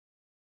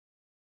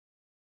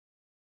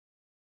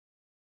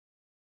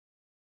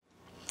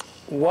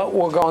what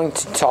we're going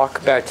to talk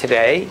about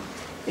today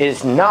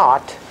is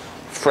not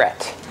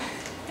FRET.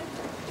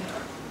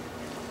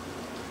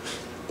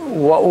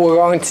 What we're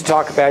going to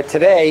talk about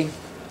today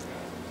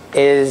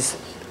is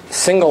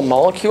single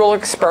molecule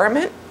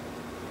experiment,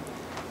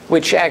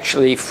 which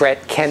actually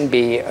FRET can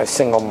be a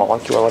single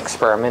molecule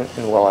experiment,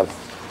 and we'll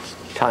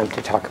have time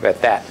to talk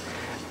about that.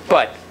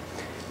 But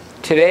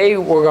today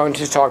we're going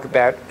to talk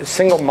about a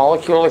single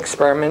molecule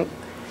experiment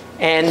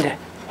and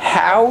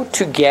how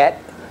to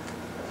get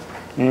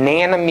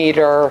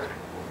nanometer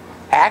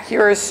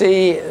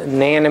accuracy,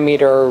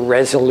 nanometer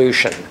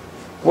resolution.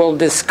 We'll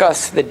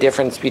discuss the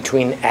difference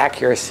between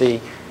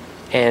accuracy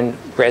and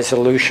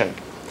resolution.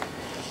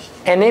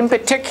 And in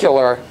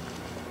particular,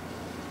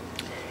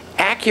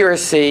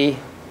 accuracy,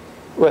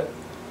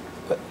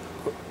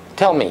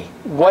 tell me,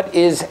 what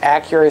is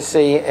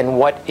accuracy and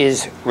what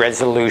is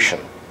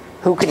resolution?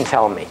 Who can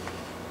tell me?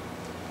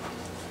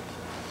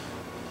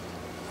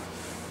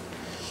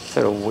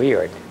 Sort of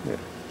weird.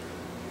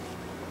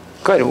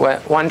 Good. Why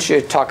don't you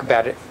talk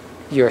about it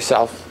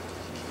yourself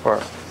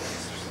for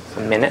a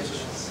minute?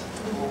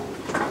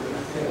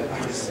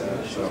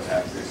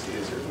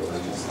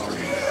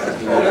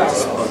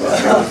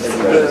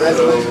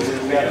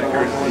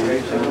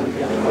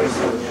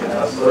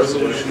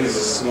 Resolution is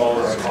as small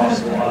as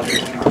possible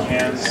object. You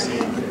can see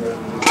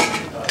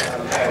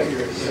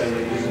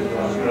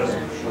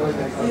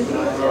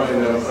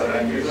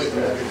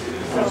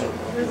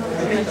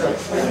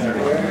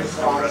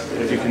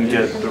if you can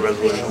get the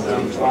resolution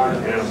down to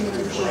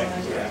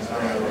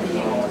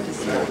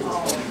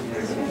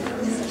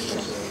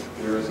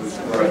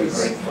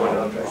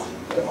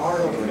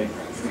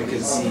you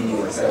can see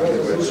exactly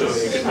what so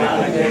you can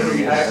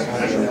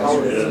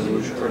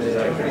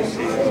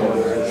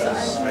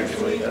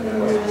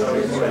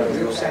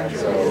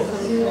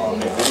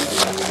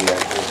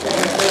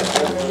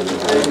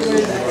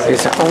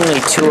There's only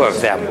two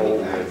of them.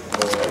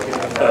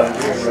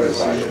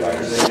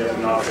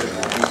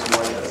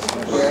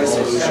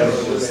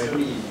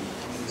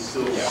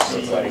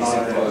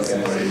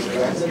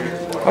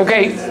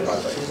 Okay,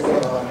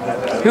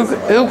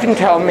 who can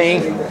tell me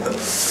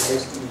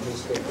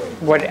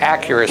what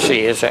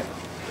accuracy is it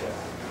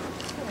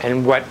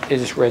and what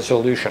is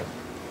resolution?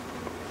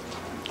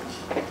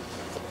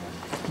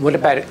 What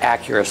about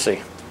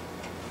accuracy?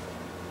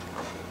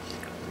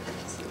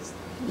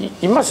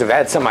 You must have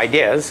had some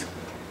ideas.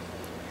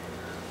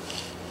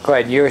 Go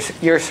ahead,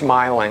 you're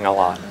smiling a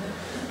lot.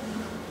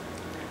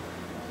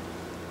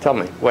 Tell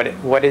me,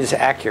 what is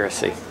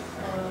accuracy?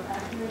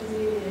 Accuracy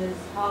is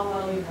how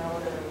well you know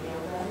the real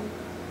them.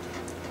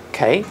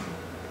 Okay.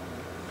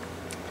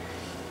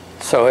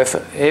 So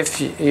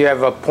if you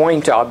have a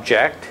point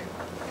object,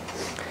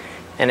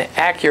 and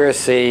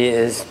accuracy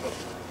is,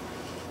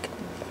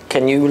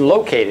 can you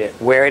locate it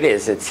where it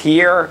is? It's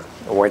here,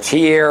 or it's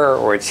here,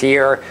 or it's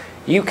here.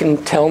 You can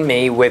tell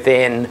me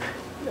within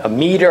a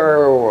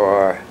meter,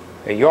 or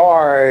a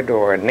yard,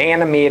 or a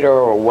nanometer,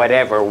 or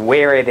whatever,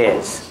 where it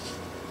is.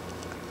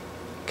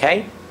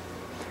 Okay?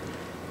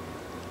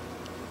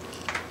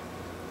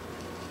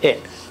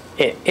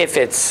 If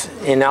it's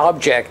an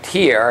object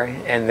here,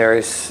 and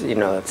there's,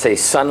 let's say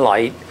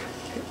sunlight,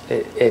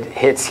 it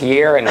hits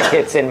here and it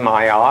hits in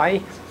my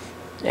eye,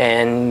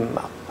 and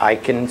I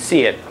can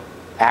see it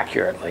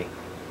accurately.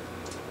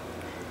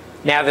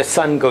 Now the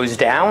sun goes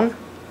down,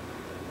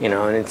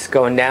 and it's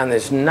going down,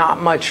 there's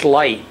not much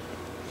light,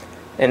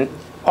 and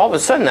all of a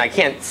sudden I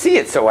can't see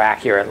it so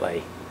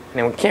accurately,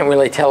 and we can't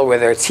really tell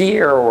whether it's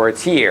here, or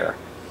it's here,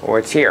 or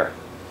it's here.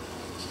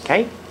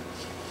 Okay?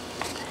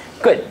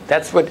 Good.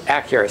 That's what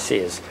accuracy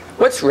is.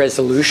 What's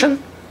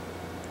resolution?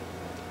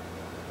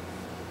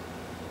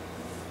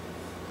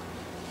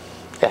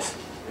 Yes.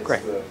 Great.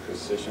 It's the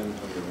precision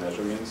of your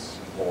measurements,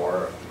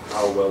 or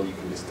how well you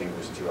can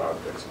distinguish two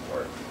objects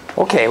apart.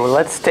 Okay, well,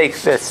 let's take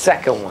the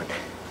second one.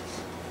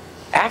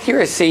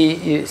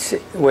 Accuracy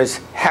was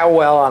how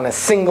well on a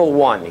single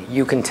one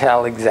you can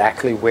tell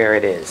exactly where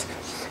it is.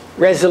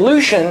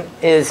 Resolution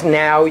is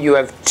now you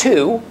have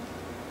two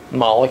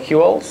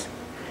molecules,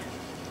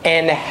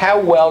 and how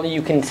well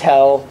you can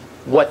tell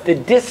what the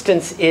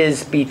distance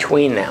is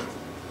between them.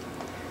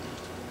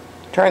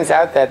 Turns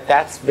out that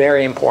that's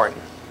very important.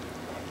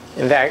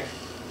 In fact,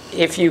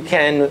 if you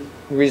can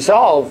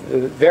resolve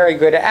very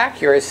good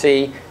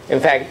accuracy, in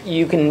fact,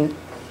 you can,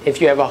 if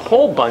you have a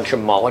whole bunch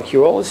of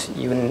molecules,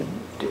 you can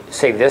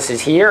say this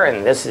is here,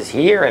 and this is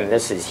here, and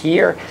this is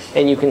here,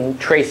 and you can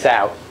trace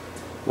out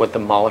what the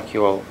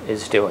molecule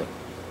is doing.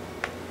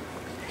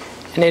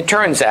 And it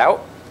turns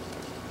out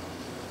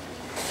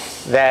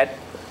that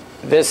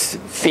this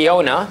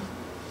FIONA,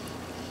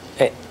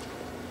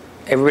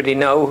 everybody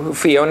know who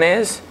FIONA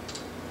is?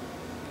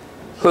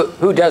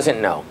 Who doesn't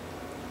know?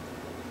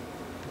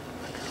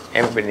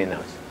 Everybody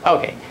knows.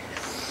 Okay.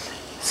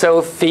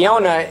 So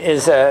FIONA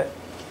is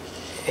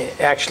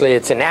actually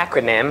it's an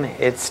acronym.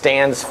 It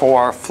stands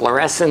for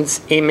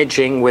fluorescence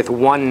imaging with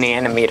 1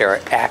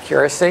 nanometer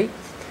accuracy.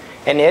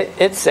 And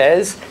it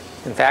says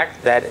in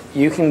fact, that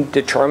you can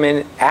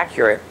determine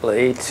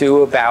accurately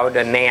to about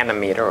a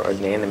nanometer or a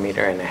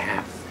nanometer and a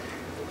half.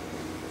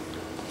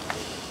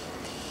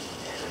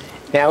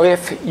 Now,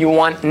 if you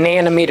want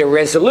nanometer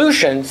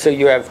resolution, so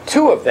you have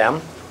two of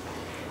them,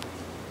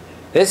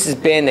 this has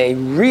been a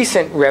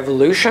recent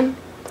revolution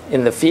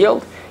in the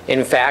field.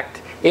 In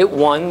fact, it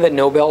won the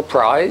Nobel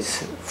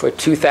Prize for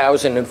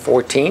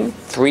 2014.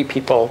 3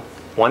 people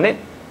won it.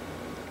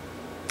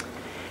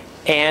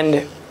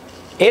 And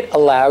it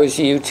allows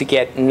you to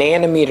get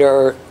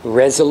nanometer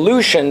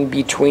resolution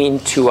between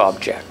 2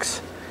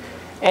 objects.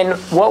 And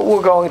what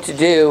we're going to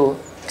do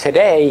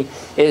today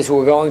is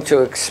we're going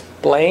to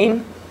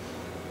explain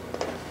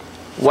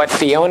what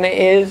FIONA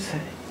is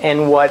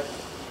and what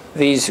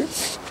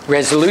these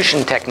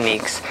resolution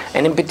techniques.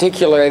 And in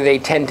particular, they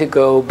tend to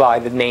go by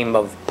the name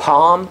of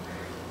PALM,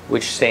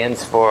 which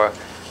stands for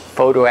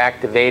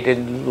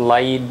photoactivated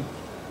light,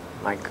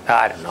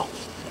 I don't know.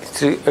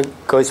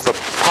 It goes for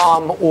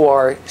PALM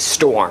or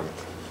STORM.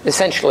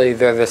 Essentially,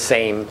 they're the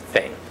same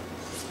thing.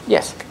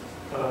 Yes?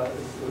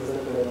 Was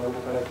it the Nobel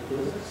Prize in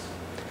physics?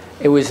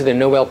 It was the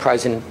Nobel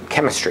Prize in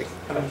chemistry.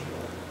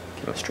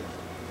 Chemistry.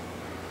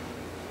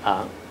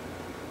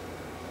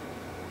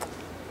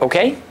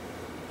 Okay?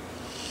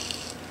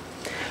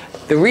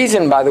 The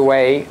reason, by the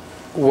way,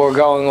 we're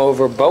going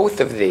over both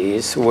of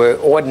these, where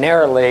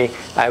ordinarily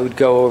I would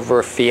go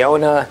over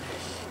FIONA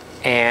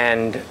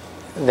and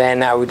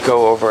then I would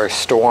go over a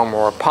STORM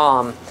or a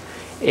PALM,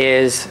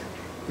 is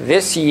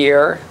this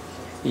year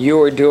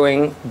you are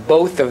doing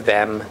both of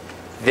them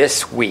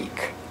this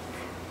week.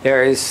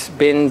 There has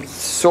been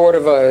sort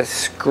of a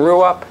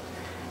screw up,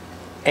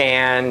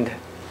 and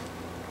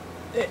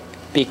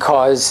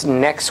because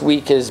next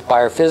week is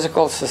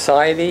Biophysical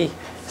Society,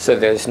 so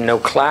there's no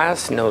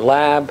class, no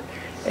lab,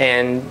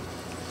 and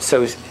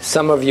so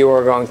some of you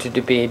are going to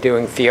be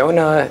doing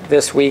FIONA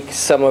this week,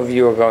 some of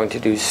you are going to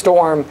do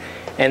STORM,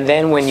 and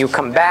then when you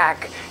come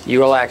back,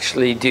 you'll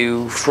actually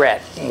do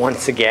FRET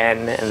once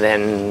again, and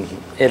then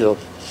it'll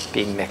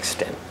be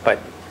mixed in. But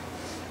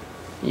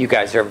you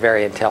guys are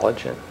very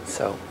intelligent,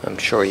 so I'm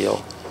sure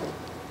you'll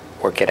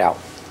work it out.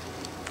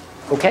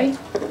 Okay?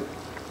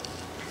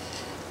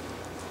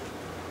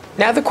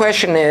 Now the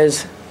question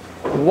is,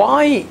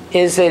 why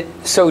is it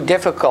so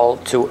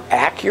difficult to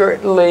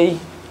accurately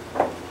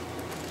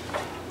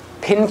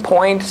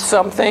pinpoint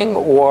something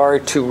or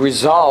to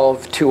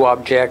resolve 2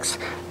 objects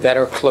that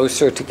are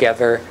closer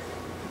together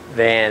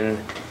than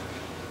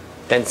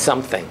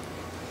something?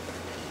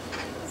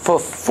 For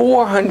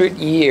 400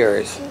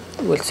 years,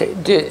 let's say,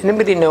 did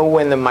anybody know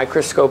when the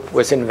microscope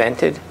was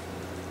invented?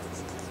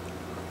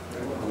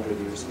 100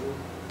 years ago.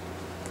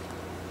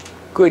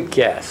 Good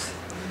guess.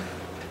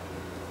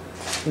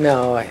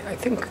 No, I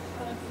think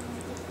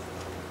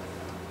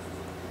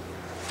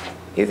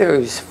either it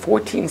was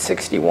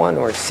 1461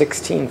 or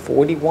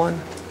 1641.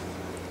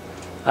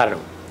 I don't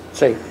know,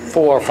 say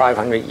 400 or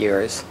 500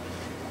 years.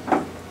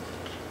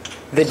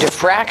 The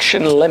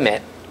diffraction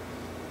limit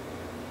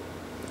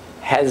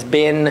has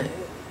been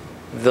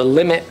the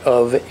limit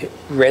of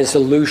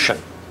resolution.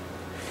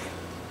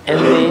 And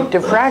the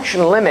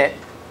diffraction limit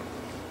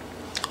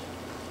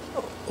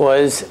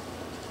was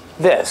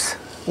this,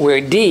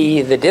 where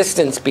d, the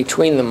distance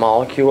between the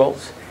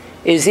molecules,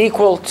 is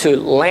equal to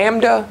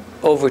lambda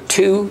over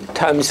 2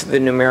 times the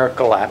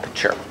numerical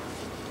aperture.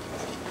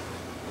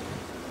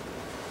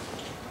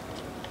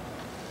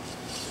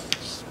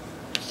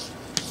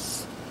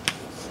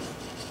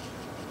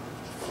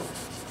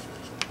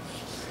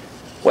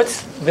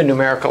 What's the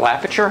numerical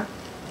aperture?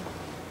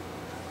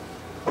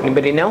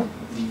 Anybody know?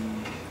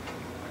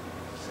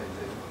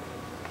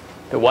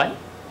 The what?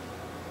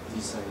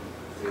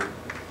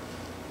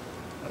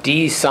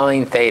 D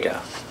sine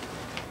theta.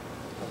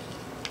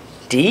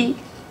 D? I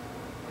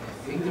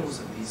think there was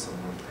a D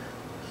somewhere.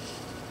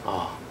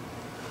 Oh.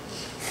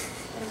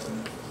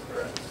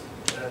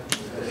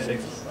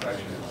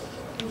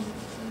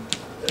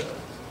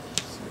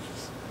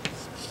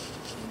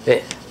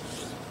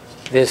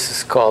 This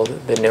is called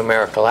the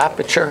numerical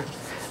aperture,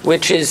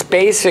 which is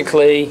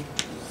basically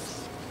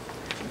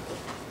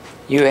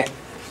you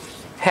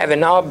have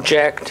an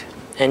object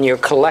and you're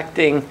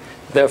collecting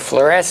the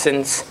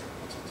fluorescence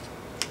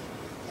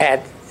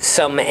at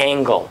some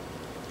angle.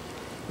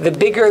 The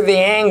bigger the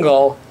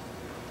angle,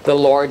 the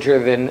larger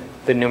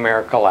the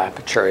numerical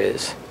aperture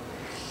is.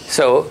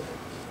 So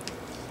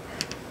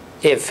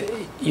if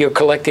you're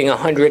collecting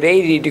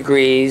 180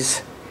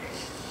 degrees,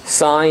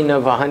 sine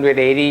of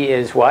 180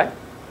 is what?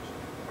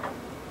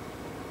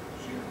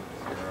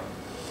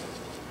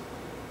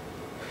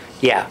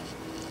 Yeah,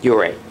 you're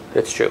right.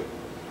 That's true.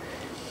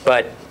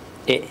 But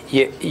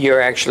you're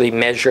actually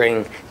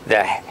measuring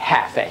the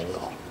half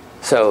angle.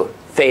 So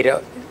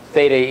theta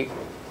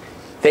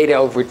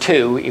over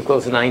 2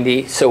 equals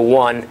 90, so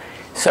 1.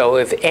 So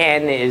if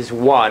n is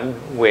 1,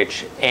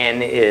 which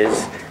n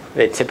is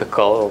the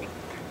typical,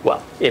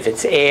 well, if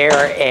it's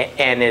air,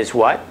 n is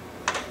what?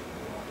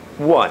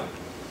 1.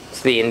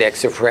 It's the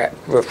index of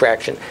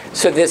refraction.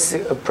 So this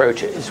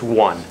approach is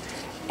 1.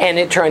 And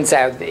it turns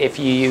out that if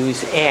you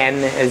use N,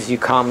 as you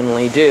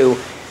commonly do,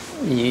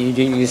 you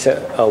use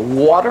a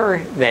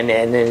water, then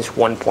N is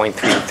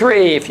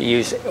 1.33. If you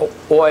use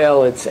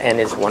oil, N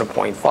is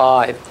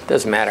 1.5.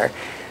 Doesn't matter.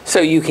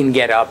 So you can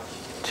get up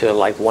to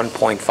like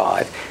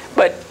 1.5.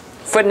 But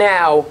for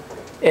now,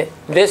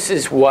 this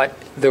is what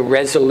the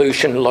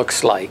resolution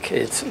looks like.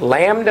 It's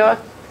lambda,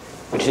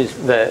 which is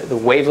the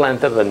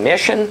wavelength of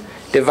emission,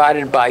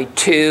 divided by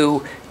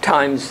 2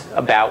 times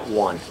about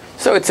 1.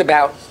 So it's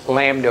about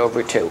lambda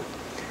over 2.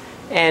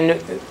 And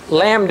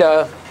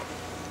lambda,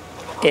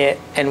 if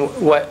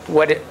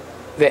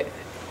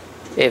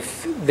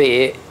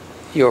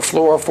your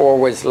fluorophore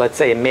was, let's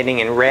say, emitting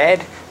in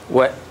red,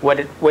 what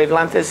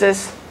wavelength is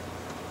this?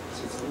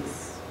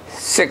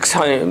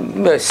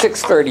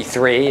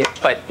 633,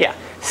 but yeah,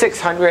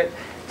 600.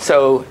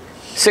 So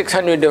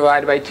 600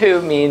 divided by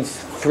 2 means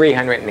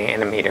 300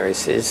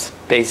 nanometers is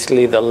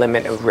basically the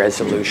limit of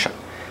resolution.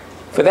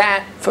 For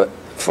that,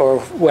 for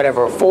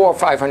whatever, 400 or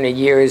 500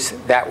 years,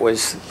 that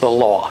was the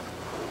law.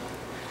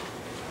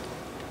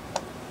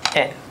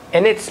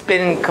 And it's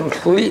been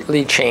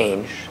completely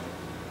changed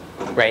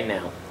right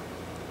now.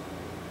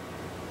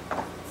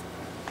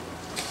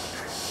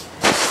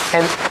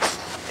 And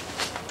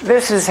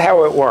this is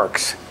how it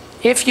works.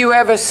 If you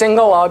have a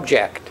single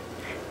object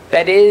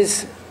that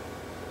is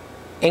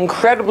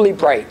incredibly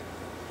bright,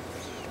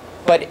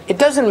 but it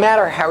doesn't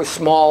matter how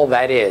small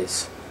that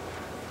is,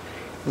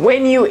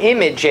 when you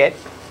image it,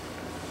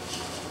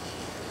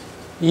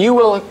 you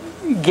will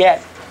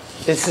get,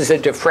 this is a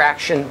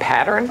diffraction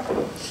pattern,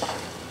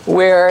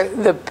 where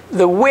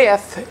the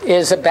width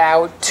is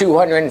about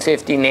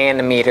 250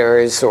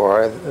 nanometers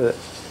or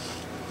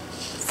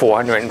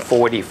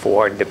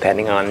 444,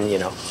 depending on, you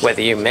know, whether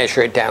you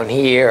measure it down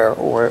here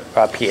or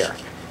up here.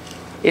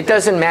 It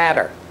doesn't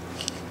matter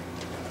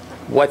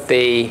what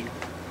the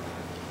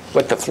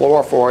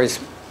fluorophore is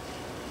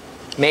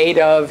made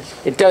of.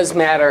 It does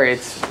matter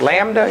its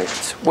lambda,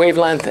 its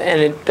wavelength,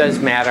 and it does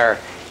matter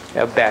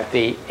about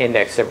the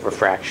index of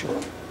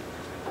refraction.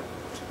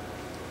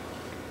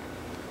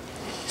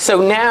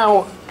 So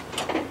now,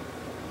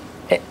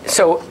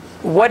 so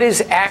what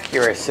is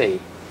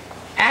accuracy?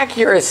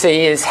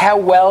 Accuracy is how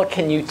well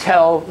can you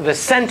tell the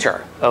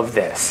center of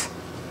this.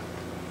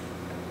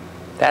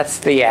 That's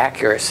the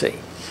accuracy.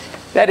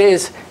 That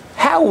is,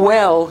 how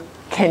well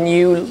can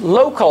you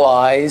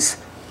localize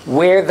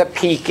where the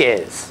peak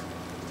is?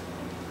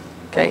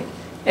 Okay?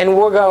 And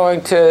we're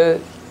going to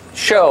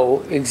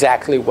show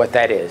exactly what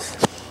that is.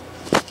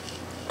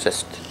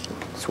 Just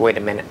wait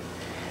a minute.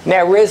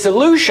 Now,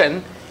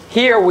 resolution,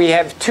 here we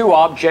have 2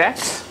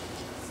 objects.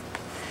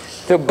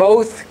 They're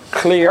both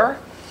clear.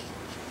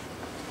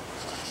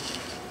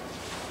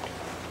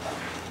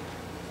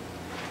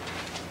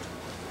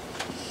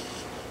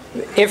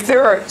 If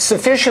they're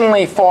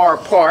sufficiently far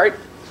apart,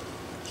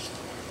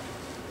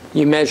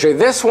 you measure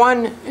this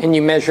one and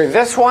you measure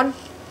this one,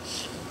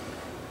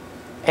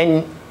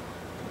 and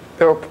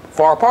they're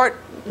far apart,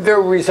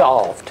 they're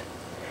resolved.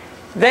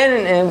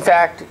 Then, in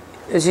fact,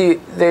 as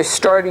they're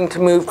starting to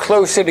move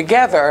closer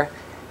together,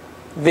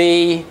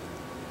 they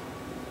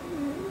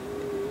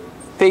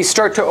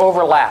start to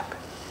overlap.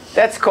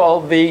 That's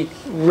called the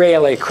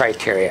Rayleigh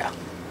criteria.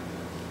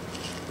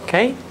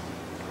 Okay?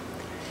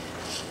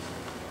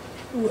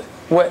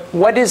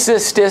 What is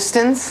this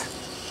distance?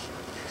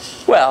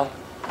 Well,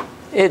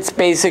 it's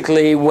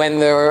basically when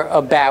they're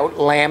about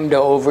lambda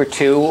over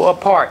 2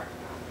 apart,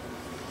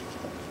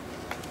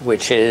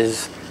 which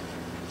is,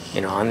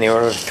 you know, on the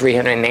order of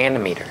 300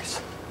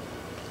 nanometers.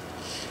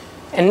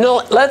 And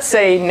let's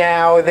say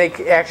now they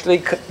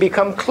actually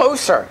become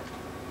closer.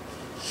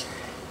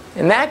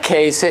 In that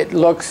case, it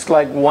looks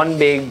like one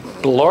big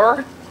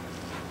blur,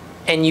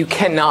 and you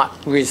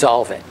cannot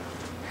resolve it.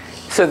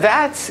 So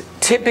that's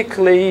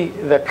typically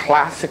the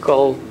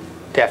classical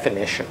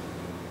definition.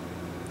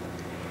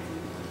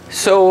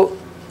 So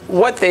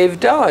what they've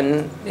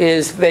done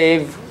is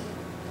they've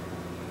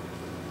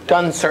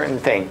done certain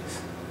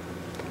things.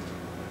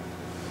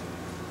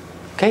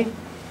 Okay?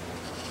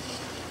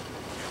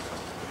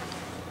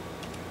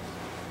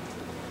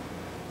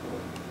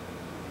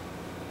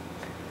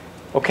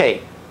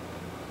 Okay.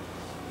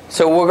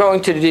 So we're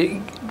going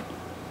to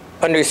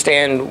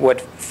understand what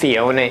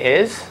FIONA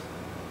is.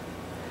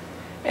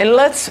 And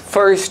let's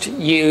first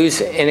use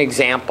an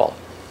example.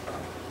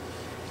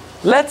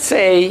 Let's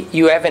say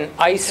you have an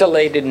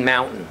isolated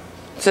mountain.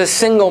 It's a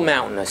single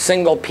mountain, a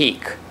single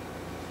peak.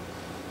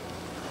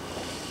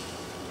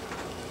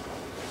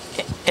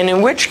 And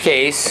in which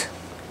case,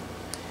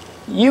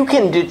 you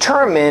can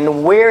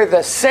determine where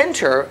the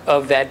center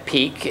of that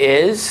peak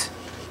is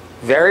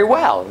very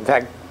well. In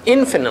fact,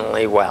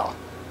 infinitely well.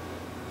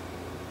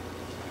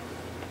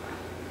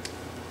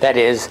 That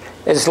is,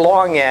 as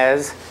long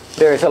as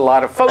there's a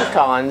lot of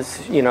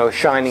photons, you know,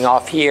 shining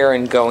off here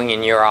and going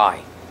in your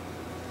eye.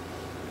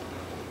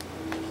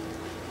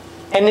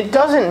 And it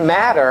doesn't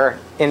matter,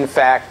 in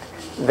fact,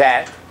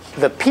 that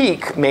the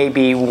peak may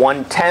be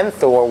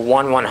 1/10 or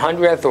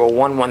 1/100th or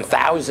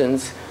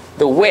 1/1000th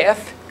the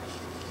width.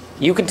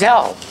 You can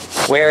tell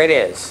where it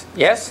is.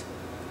 Yes?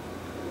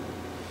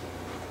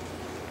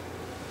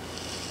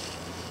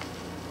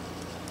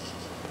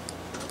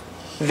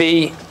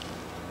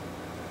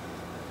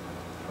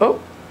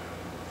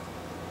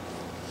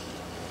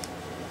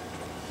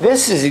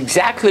 This is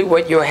exactly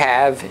what you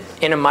have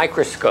in a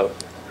microscope.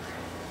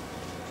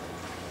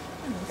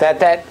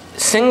 That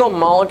single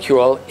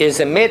molecule is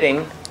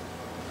emitting,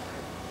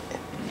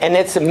 and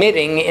it's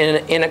emitting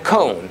in a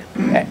cone.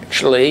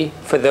 Actually,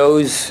 for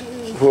those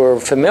who are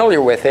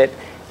familiar with it,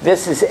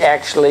 this is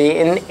actually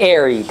an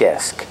airy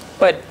disk.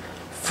 But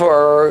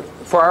for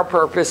our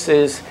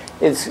purposes,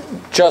 it's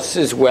just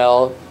as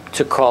well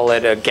to call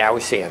it a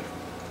Gaussian.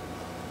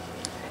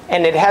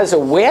 And it has a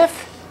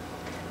width,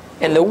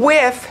 and the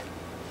width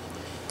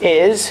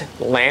is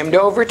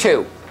lambda over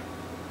 2,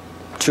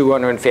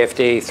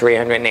 250,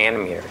 300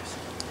 nanometers.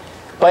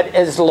 But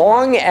as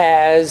long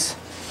as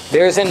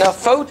there's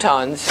enough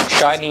photons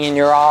shining in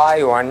your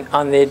eye or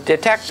on the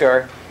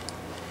detector,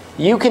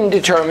 you can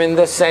determine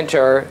the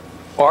center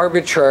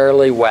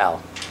arbitrarily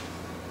well.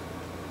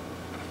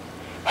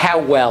 How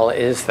well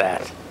is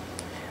that?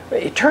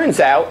 It turns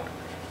out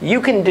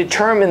you can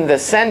determine the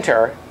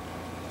center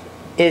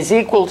is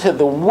equal to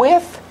the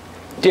width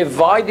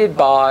divided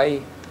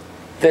by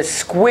the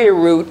square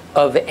root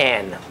of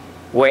n,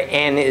 where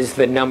n is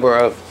the number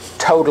of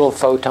total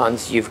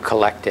photons you've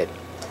collected.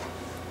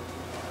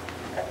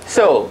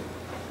 So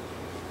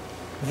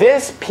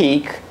this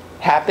peak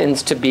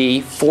happens to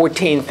be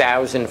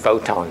 14,000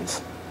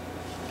 photons.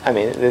 I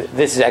mean,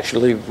 this is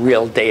actually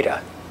real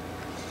data.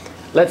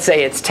 Let's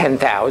say it's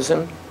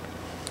 10,000.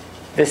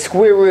 The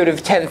square root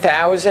of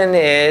 10,000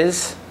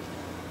 is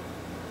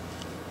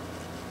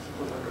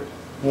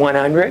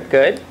 100,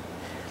 good.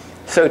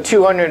 So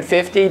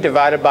 250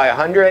 divided by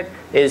 100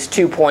 is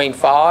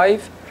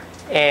 2.5,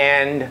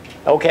 and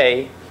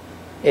okay,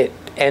 it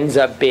ends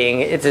up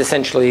being, it's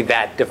essentially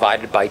that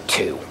divided by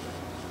 2.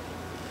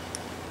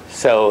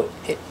 So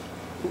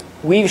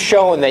we've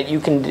shown that you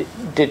can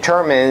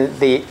determine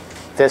the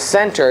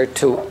center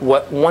to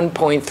what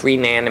 1.3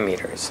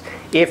 nanometers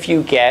if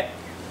you get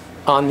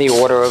on the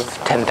order of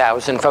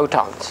 10,000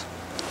 photons.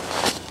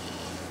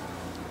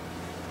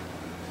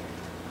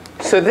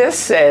 So this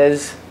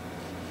says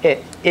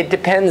it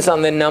depends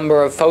on the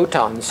number of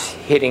photons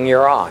hitting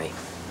your eye.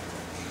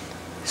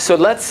 So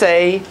let's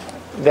say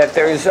that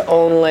there's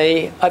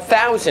only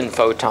 1,000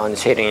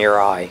 photons hitting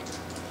your eye.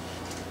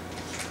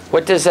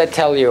 What does that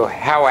tell you?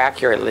 How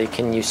accurately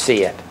can you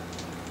see it?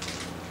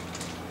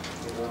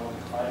 Around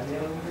 5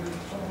 nanometers or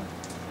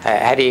so.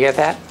 How do you get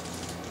that?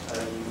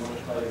 You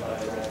multiply by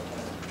rad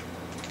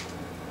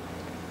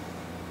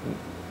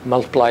 10.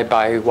 Multiply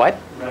by what?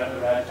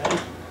 Rad 10.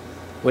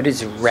 What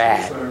is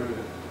rad? Square root.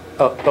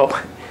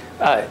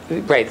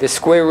 Right, the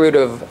square root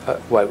of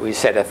what we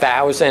said,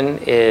 1,000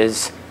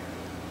 is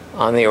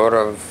on the order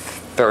of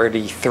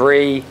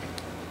 33.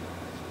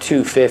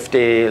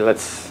 250,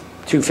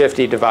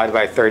 250 divided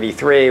by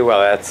 33, well,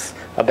 that's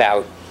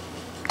about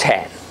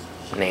 10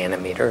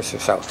 nanometers or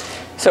so.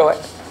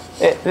 So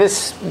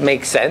this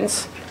makes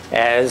sense.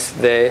 As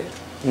the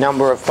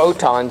number of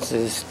photons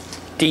is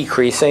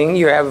decreasing,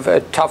 you have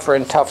a tougher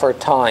and tougher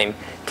time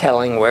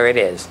telling where it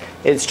is.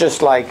 It's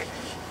just like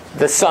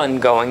the sun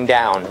going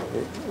down,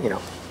 you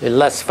know,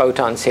 less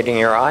photons hitting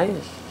your eye.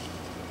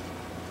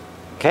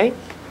 Okay?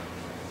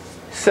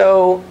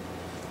 So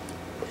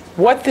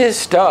what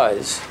this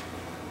does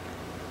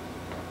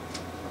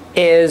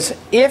is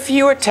if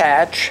you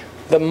attach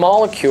the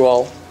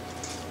molecule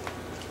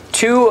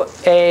to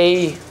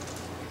a,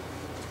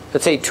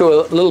 let's say, to a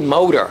little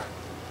motor,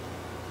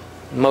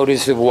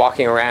 motors are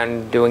walking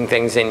around doing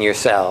things in your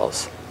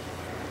cells.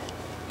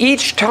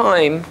 Each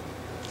time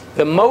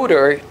the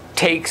motor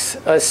takes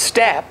a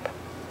step,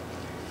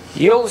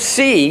 you'll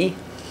see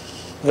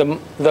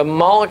the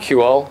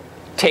molecule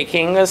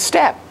taking a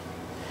step.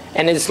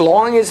 And as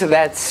long as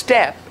that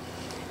step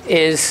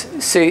is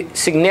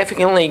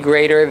significantly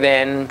greater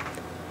than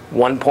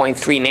 1.3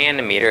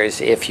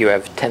 nanometers, if you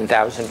have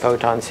 10,000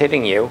 photons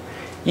hitting you,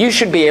 you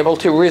should be able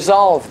to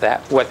resolve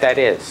that, what that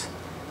is.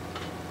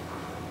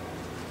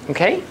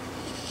 Okay?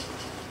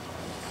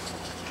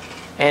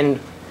 And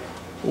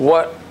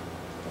what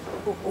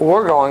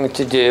we're going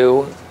to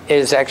do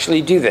is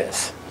actually do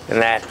this.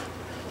 And that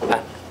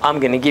I'm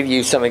going to give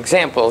you some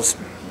examples,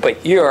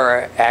 but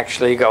you're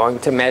actually going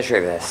to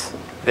measure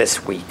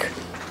this week.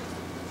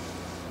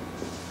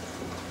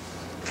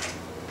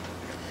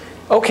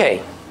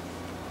 Okay,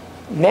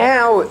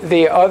 now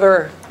the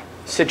other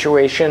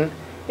situation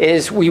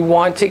is we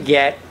want to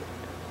get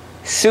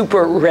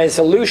super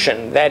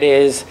resolution. That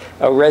is,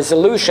 a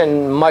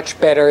resolution much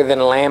better than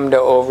lambda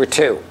over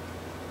 2.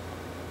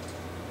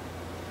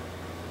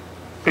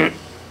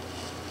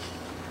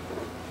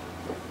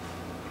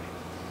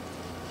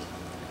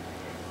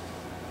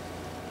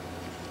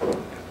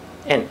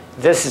 And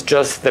this is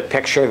just the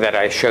picture that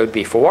I showed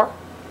before.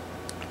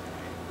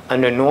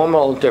 Under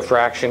normal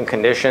diffraction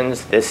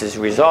conditions, this is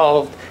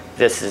resolved,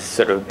 this is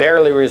sort of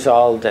barely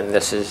resolved, and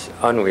this is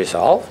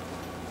unresolved.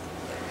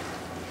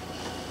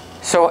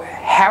 So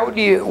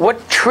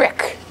what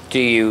trick do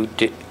you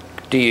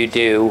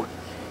do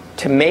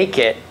to make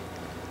it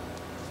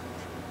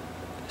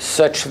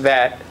such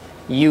that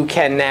you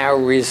can now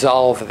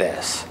resolve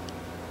this?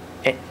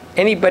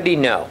 Anybody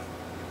know?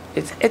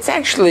 It's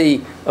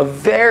actually a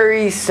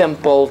very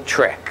simple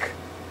trick.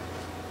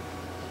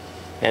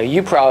 Now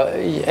you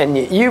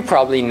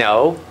probably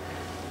know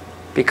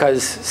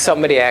because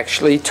somebody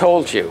actually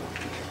told you.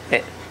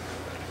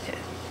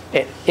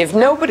 If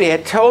nobody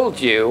had told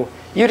you,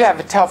 you'd have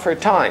a tougher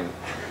time.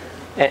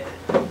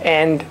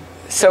 And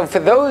so for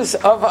those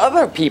of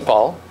other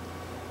people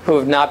who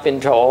have not been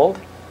told,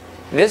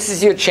 this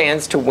is your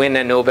chance to win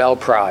a Nobel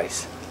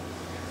Prize.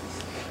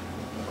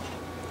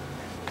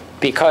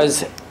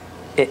 Because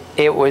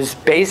it was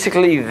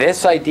basically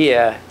this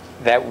idea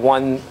that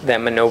won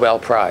them a Nobel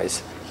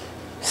Prize.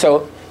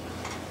 So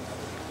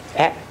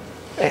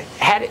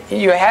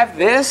you have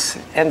this,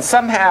 and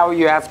somehow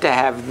you have to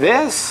have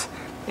this,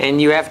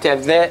 and you have to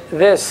have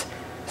this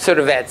sort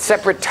of at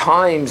separate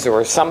times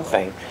or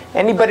something.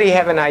 Anybody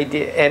have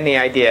any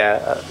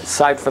idea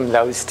aside from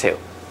those two?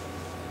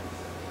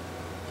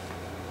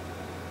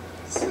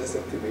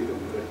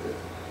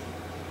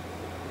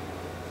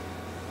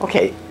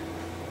 Okay,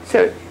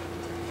 so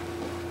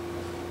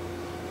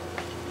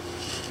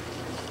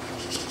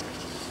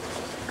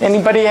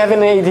anybody have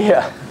an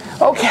idea?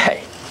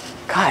 Okay,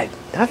 God,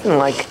 nothing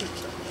like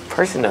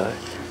person to.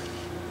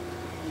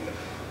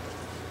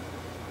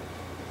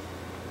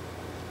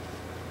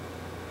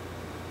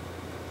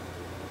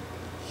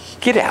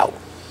 Get out.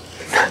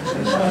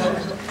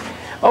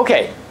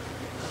 Okay.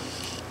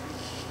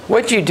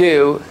 What you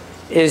do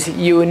is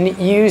you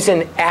use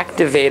an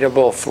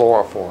activatable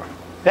fluorophore.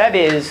 That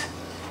is,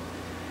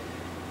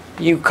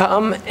 you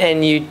come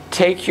and you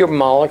take your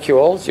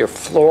molecules, your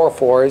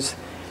fluorophores,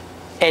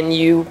 and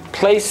you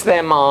place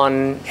them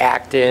on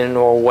actin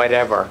or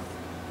whatever.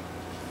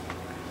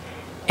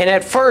 And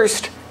at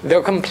first,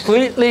 they're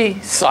completely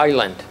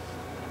silent.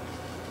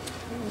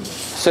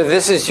 So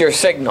this is your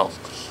signal.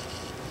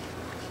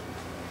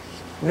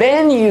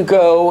 Then you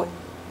go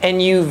and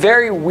you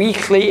very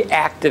weakly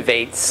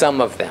activate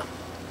some of them.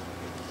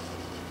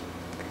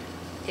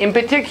 In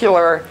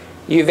particular,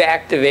 you've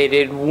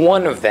activated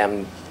one of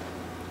them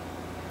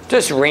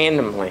just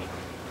randomly.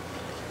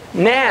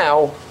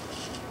 Now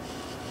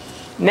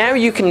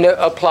you can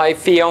apply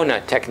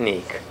FIONA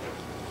technique.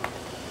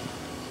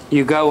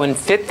 You go and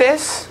fit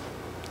this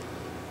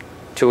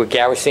to a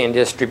Gaussian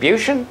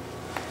distribution.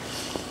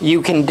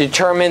 You can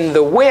determine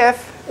the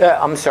width,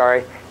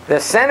 the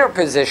center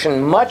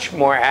position much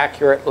more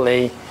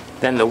accurately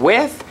than the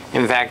width.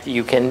 In fact,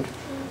 you can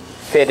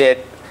fit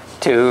it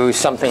to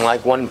something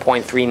like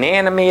 1.3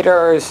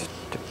 nanometers,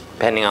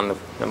 depending on the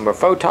number of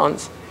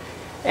photons.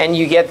 And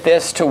you get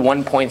this to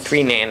 1.3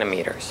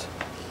 nanometers.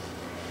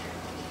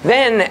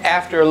 Then,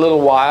 after a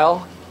little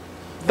while,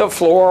 the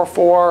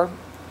fluorophore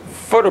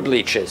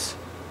photobleaches,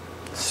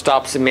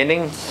 stops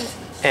emitting,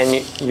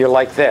 and you're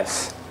like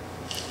this.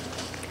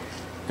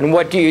 And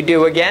what do you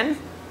do again?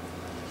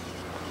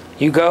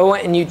 You go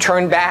and you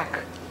turn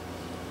back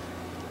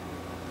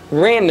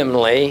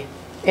randomly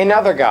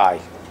another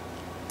guy.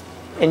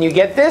 And you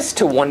get this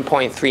to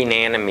 1.3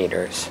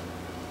 nanometers.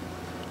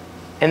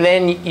 And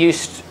then you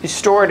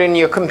store it in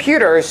your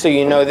computer so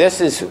you know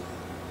this is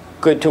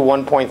good to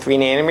 1.3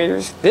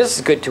 nanometers. This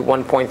is good to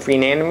 1.3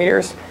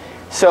 nanometers.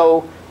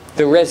 So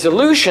the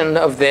resolution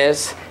of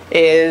this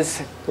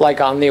is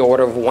like on the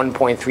order of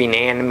 1.3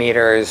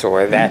 nanometers,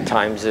 or that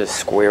times the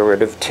square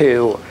root of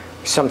 2,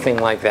 something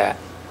like that.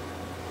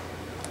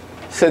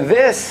 So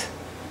this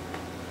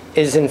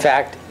is, in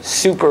fact,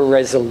 super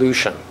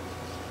resolution.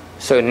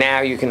 So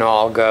now you can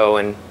all go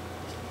and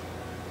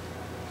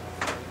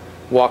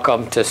walk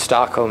up to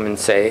Stockholm and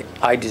say,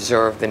 I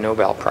deserve the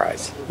Nobel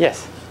Prize.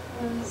 Yes?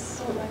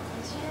 So my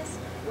question is,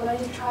 when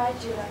you try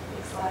to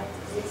excite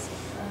these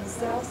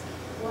cells,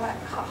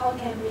 how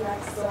can be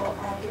so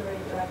accurate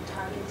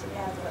target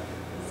together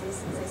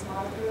this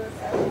molecule,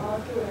 that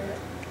molecule,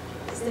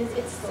 since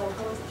it's so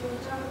close to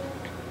each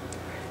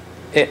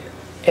other?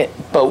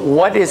 But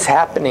what is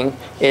happening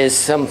is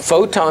some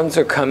photons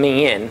are coming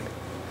in,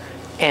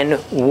 and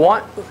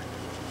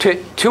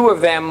two of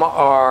them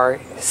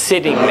are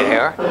sitting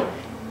there,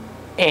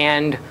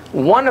 and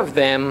one of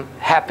them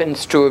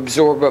happens to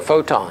absorb a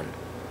photon.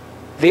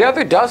 The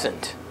other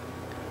doesn't.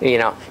 You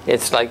know,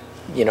 it's like,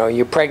 you know,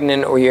 you're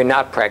pregnant or you're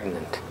not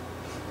pregnant.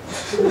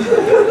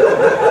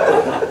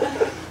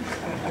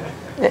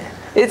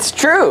 It's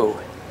true.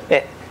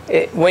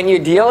 When you're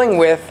dealing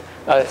with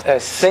a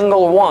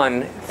single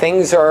one,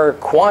 things are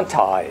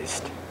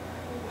quantized.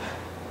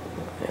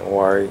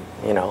 Or,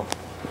 you know.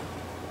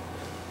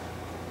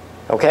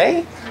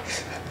 Okay?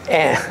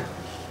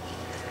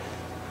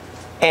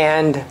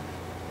 And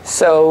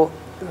so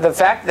the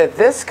fact that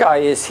this guy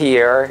is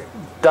here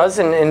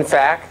doesn't, in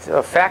fact,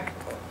 affect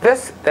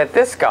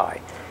this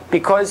guy,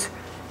 because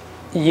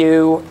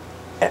you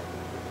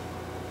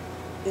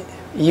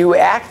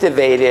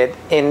activate it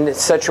in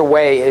such a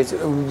way, it's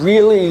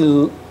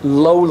really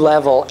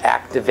low-level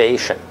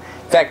activation.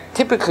 In fact,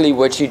 typically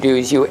what you do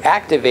is you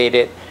activate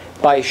it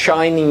by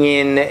shining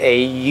in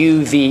a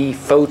UV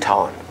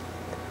photon.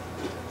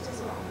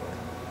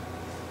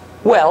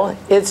 Well,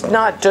 it's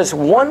not just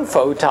one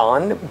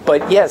photon,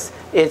 but yes,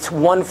 it's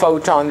one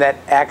photon that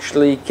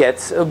actually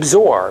gets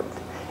absorbed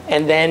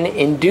and then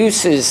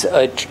induces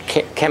a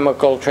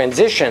chemical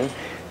transition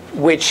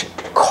which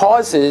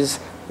causes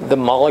the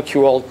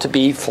molecule to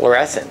be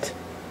fluorescent.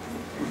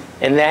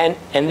 And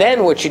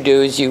then what you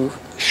do is you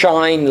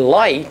shine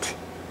light,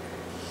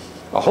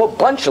 a whole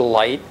bunch of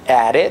light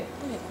at it,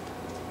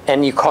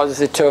 and you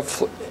cause it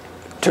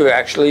to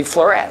actually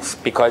fluoresce,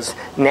 because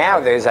now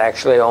there's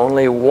actually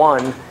only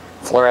one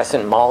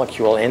fluorescent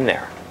molecule in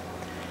there.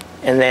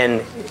 And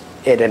then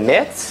it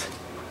emits,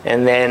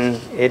 and then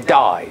it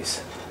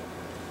dies.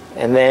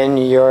 And then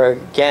you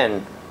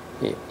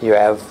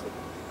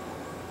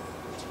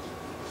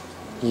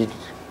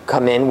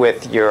come in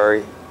with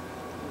your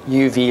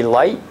UV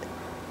light,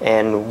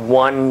 and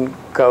one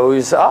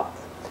goes up,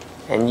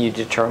 and you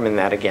determine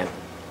that again.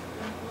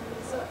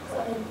 So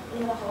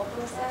in the whole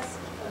process,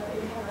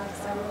 you have like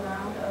several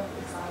rounds of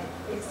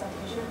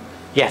excitation.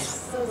 Yes.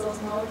 So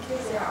those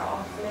molecules, they are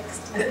all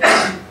fixed.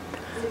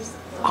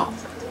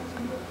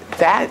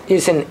 That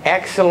is an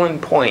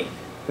excellent point.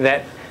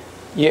 That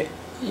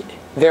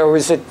there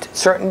was a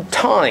certain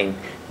time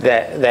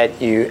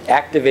that you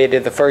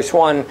activated the first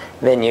one,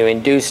 then you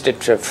induced it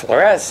to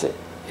fluoresce,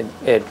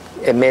 it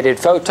emitted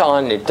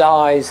photon, it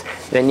dies,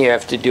 then you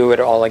have to do it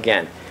all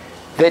again.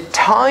 The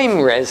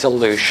time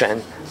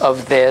resolution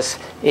of this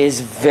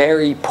is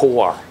very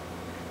poor.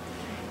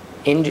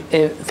 In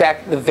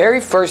fact, the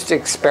very first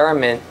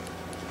experiment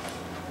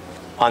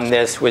on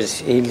this was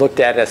he looked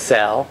at a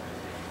cell,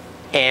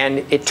 and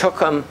it took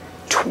him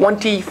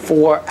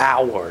 24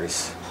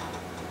 hours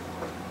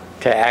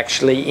to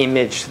actually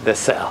image the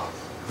cell.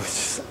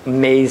 It's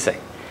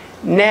amazing.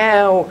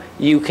 Now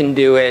you can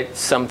do it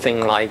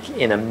something like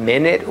in a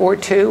minute or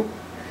two.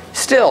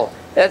 Still,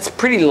 that's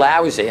pretty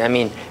lousy. I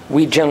mean,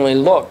 we generally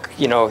look,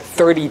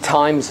 30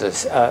 times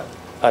a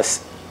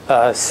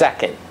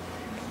second.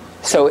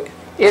 So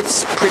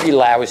it's pretty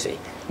lousy.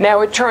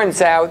 Now it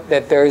turns out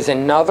that there's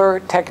another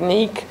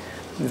technique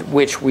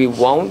which we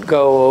won't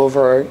go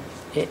over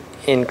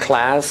in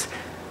class,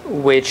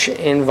 which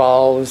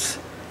involves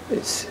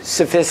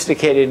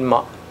sophisticated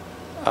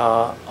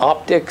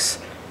optics,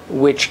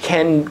 which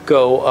can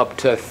go up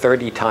to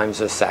 30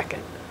 times a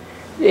second.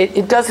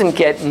 It doesn't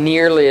get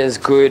nearly as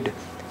good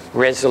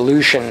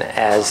resolution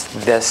as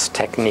this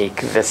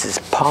technique. This is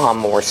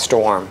POM or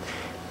STORM,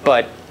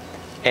 but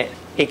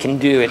it can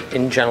do it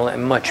in general at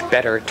much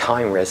better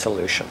time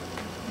resolution.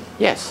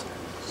 Yes?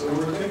 So when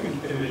we're taking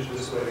an image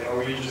this way, are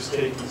we just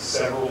taking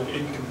several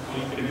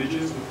incomplete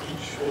images with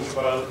each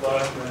ultraviolet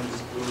flash and then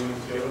just gluing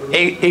them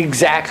together?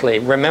 Exactly.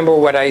 Remember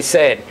what I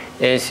said,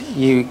 is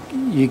you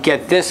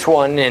get this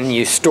one and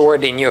you store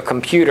it in your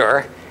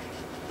computer,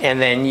 and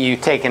then you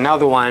take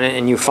another one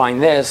and you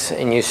find this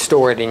and you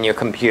store it in your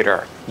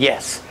computer.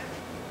 Yes.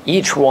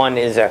 Each one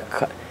is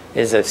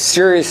a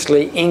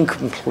seriously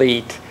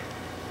incomplete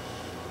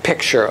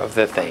picture of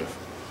the thing.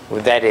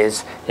 That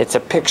is, it's a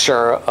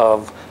picture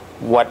of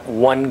what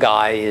one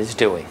guy is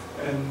doing.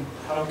 And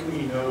how can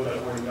we know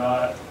that we're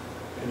not,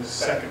 in the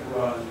second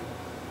run,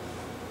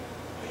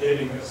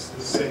 hitting the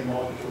same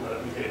molecule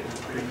that we hit in the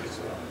previous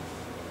run?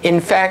 In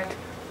fact,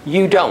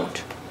 you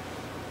don't.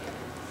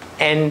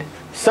 And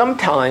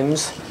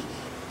sometimes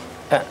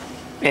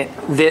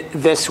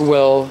this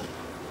will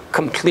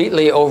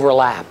completely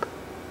overlap.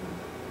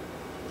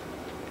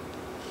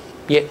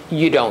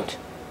 You don't.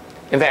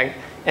 In fact,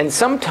 and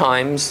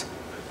sometimes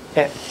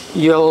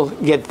you'll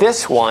get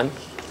this one,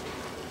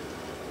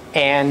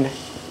 and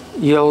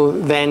you'll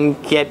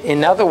then get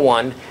another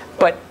one,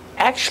 but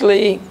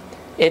actually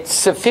it's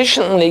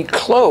sufficiently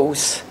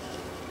close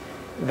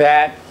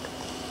that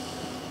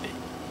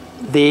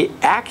the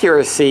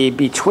accuracy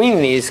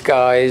between these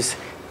guys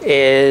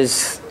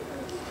is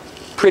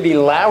pretty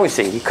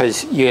lousy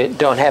because you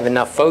don't have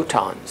enough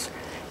photons.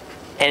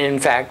 And in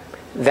fact,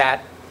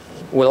 that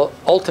will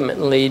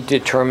ultimately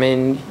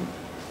determine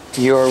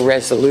your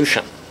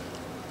resolution.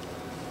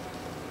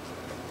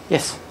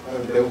 Yes?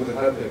 That wouldn't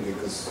happen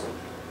because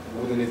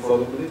wouldn't it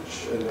follow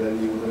bleach and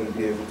then you wouldn't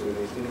be able to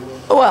emit anymore?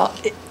 Well,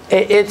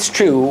 it's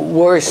true.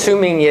 We're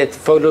assuming it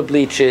photo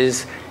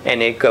bleaches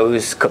and it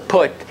goes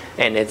kaput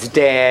and it's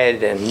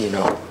dead, and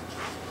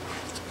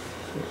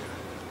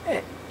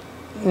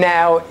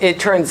Now, it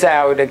turns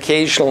out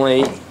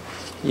occasionally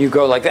you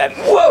go like that,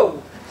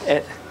 whoa!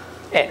 That's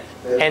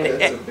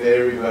a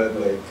very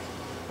bad,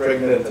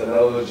 pregnant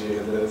analogy.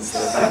 And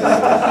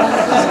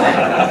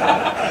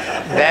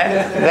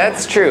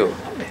that's true.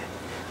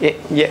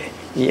 Yeah.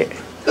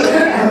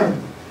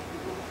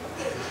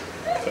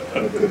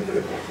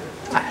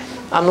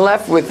 I'm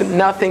left with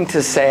nothing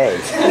to say.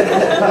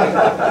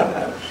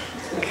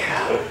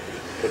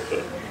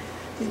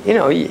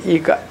 You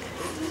got.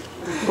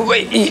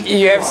 Wait,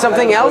 you have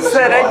something else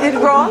that I did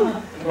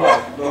wrong? No,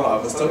 I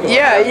was talking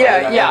about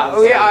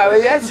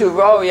That's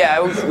true. Oh, yeah,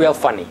 it was real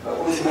funny.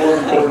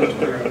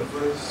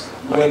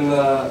 When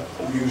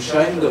you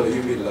shine the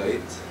UV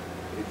light,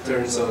 it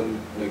turns on,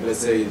 like let's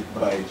say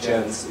by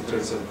chance, it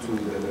turns on two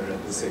that are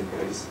at the same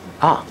place.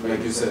 Ah.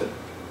 Like you said,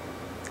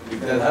 if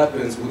that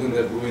happens, wouldn't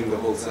that ruin the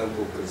whole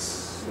sample?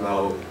 Because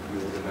now you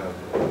wouldn't have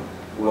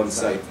one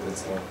site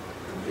that's not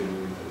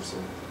continuing or so.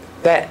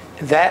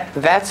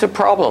 That's a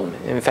problem.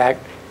 In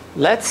fact,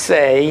 let's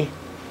say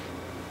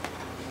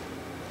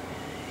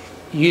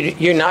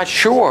you're not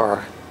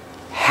sure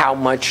how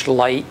much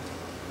light,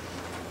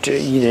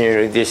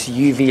 this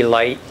UV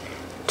light,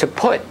 to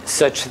put,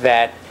 such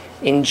that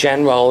in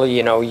general,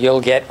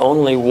 you'll get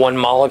only one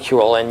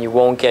molecule and you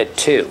won't get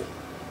two.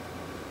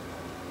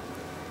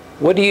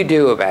 What do you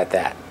do about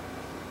that?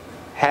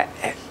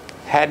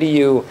 How do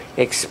you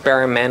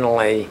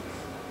experimentally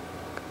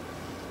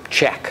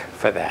check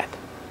for that?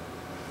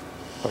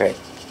 Okay,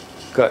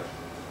 good.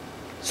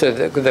 So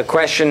the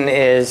question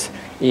is,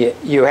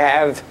 you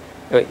have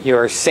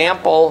your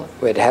sample,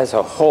 it has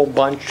a whole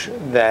bunch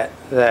that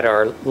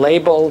are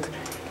labeled,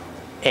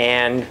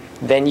 and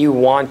then you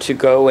want to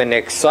go and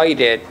excite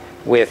it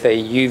with a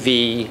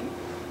UV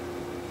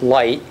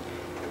light,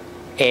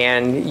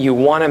 and you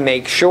want to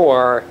make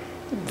sure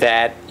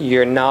that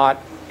you're not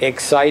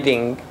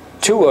exciting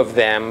two of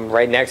them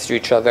right next to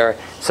each other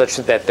such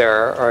that they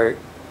are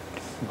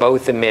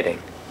both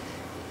emitting.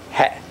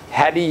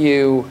 How do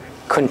you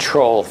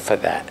control for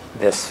that?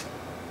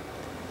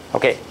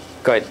 Okay,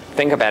 good.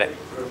 Think about it.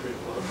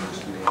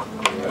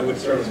 I would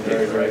start with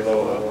very, very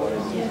low level.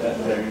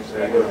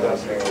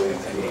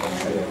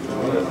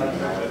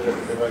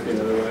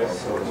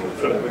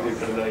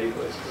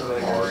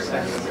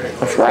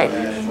 That's right.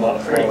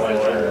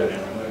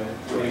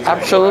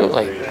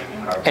 Absolutely.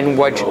 And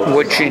what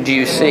should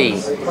you see?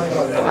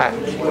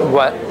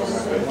 What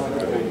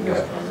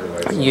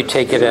you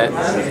take it at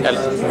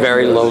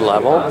very low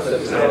level,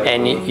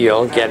 and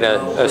you'll get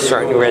a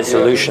certain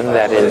resolution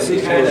that is,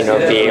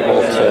 be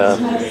able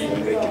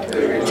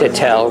to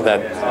tell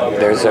that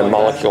there's a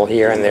molecule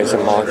here and there's a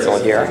molecule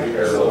here.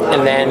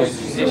 And then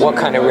what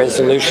kind of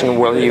resolution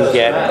will you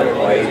get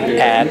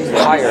at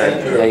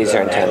higher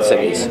laser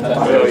intensities? Why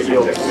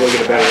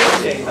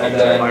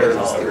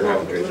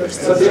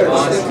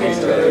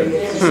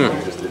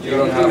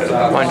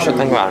don't you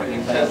think about it?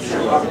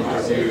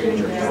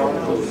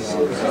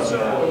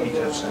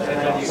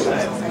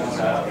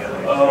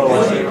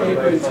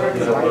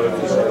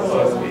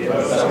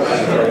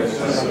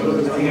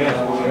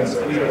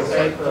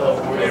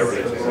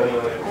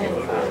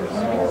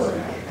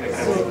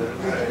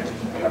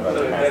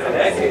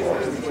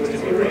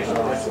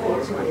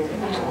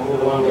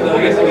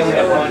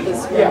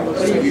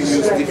 So you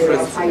use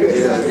different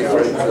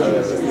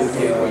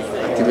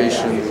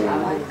activation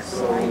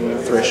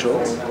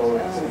thresholds.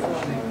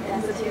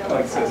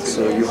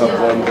 So you have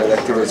one that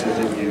activates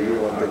within you,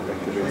 one that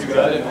activates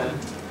within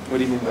you. What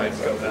do you mean by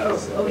scope?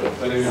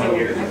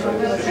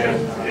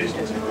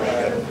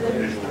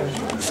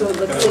 So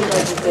let's say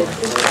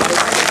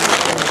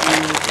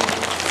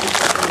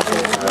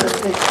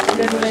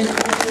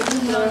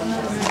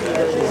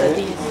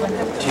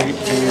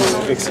do you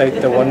excite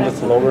the one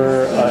with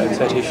lower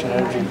excitation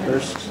energy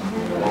first?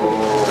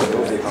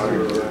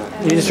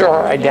 These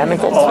are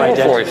identical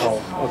fluorophores.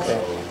 Okay.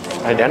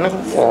 Identical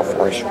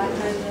fluorophores.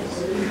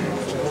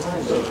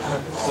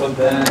 So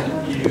then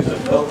you use a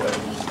filter.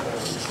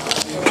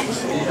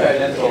 These are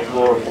identical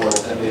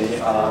fluorophores, and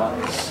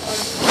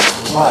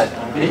but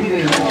maybe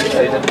they use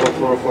identical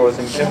fluorophores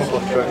in chemical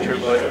structure,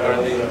 but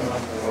are they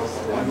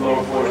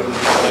fluorophores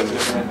like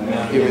different?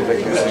 Give it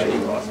like this.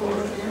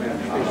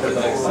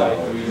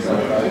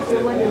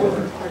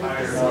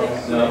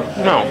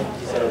 No.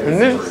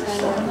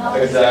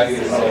 Exactly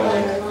the same.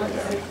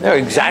 They're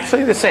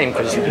exactly the same,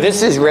 because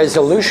this is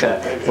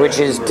resolution, which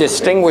is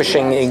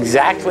distinguishing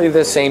exactly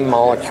the same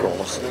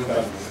molecules.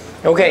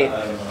 Okay.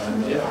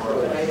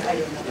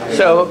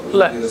 So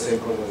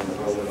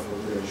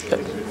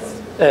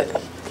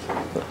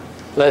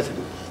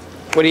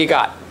what do you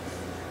got?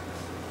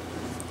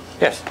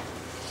 Yes.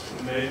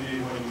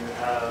 Maybe when you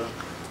have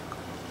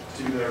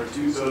so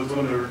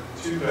when there are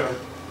two that are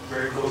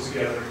very close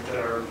together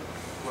that are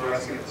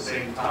fluorescing at the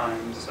same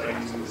time,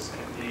 despite using this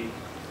technique,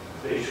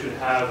 they should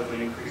have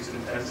an increased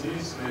intensity.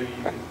 So maybe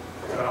you can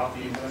cut off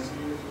the intensity.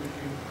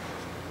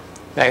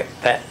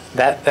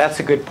 That's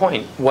a good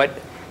point.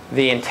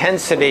 The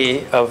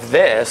intensity of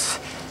this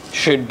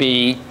should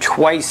be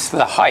twice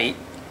the height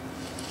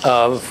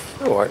of,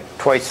 or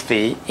twice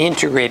the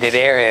integrated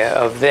area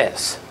of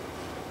this.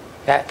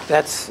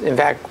 That's in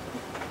fact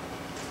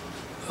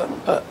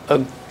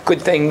a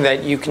good thing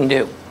that you can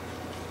do.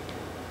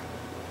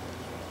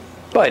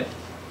 But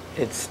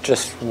it's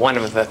just one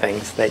of the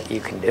things that you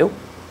can do.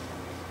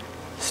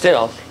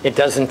 Still, it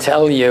doesn't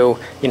tell you,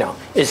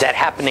 is that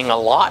happening a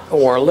lot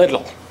or a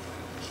little?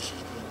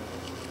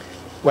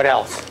 What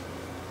else?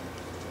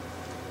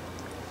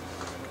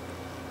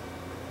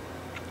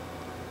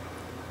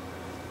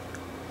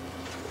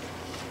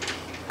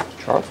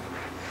 Charles?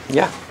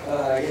 Yeah.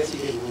 I guess you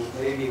can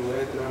maybe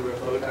limit the number of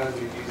photons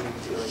you're using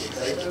to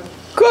excite them.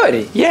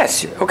 Good.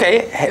 Yes.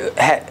 Okay.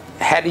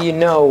 How do you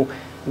know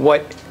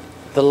what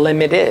the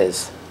limit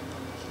is?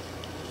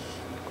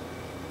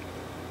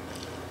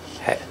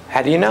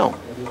 How do you know?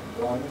 Maybe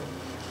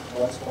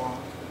one spot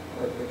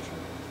per picture.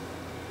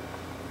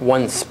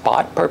 One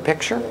spot per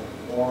picture?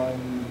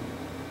 One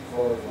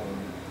fluorophore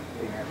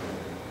being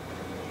activated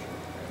per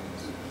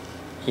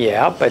picture.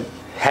 Yeah, but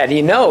how do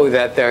you know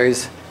that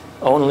there's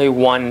only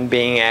one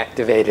being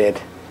activated?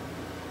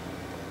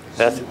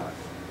 That's,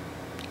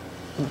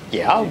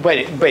 yeah,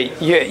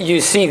 but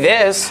you see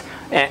this,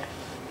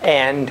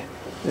 and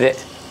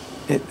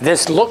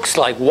this looks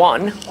like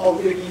one. Oh,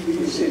 if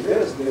you see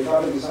this, there's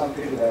got to be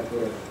something that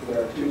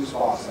there are two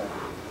spots that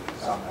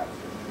somehow.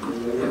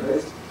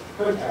 This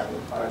could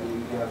happen, but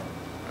you have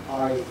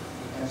high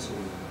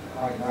intensity,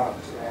 high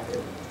enough to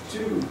activate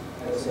two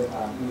at the same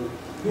time.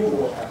 You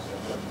will have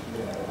some,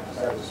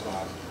 several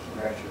spots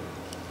eventually.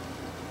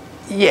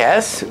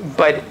 Yes,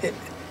 but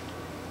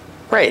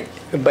right,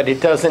 but it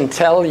doesn't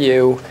tell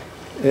you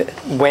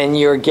when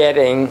you're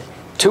getting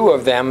two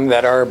of them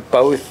that are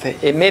both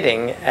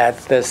emitting at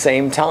the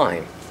same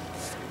time.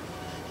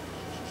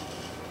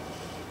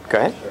 Go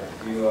ahead.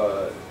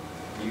 Sure.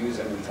 You use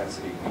an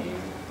intensity beam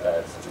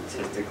that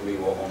statistically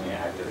will only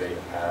activate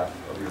half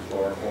of your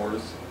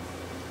fluorophores,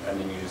 and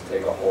then you just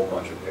take a whole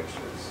bunch of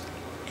pictures.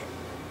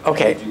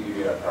 Okay. You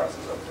do that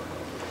process over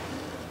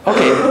and over.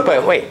 Okay,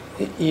 but wait,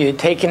 you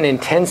take an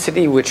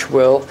intensity which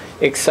will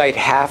excite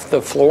half the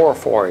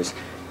fluorophores.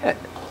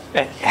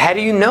 How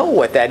do you know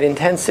what that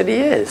intensity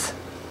is?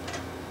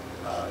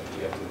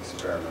 You have to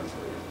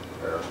experimentally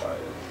verify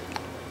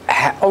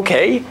it.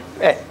 Okay,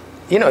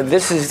 you know,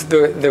 this is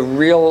the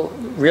real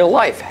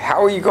life.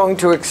 How are you going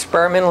to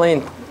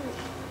experimentally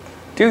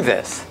do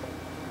this?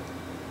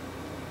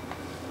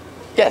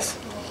 Yes?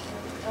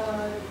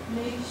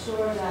 Make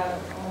sure that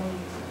only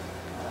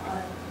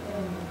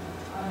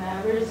on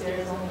average there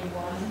is only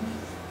one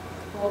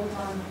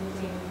photon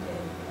hitting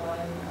in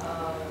one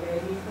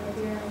radius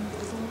coherent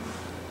distance.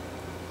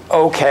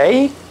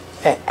 Okay,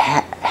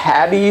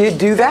 how do you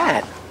do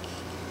that?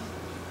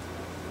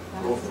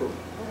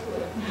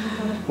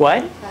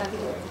 What?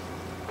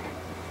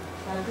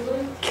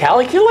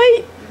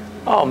 Calculate?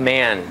 Oh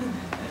man,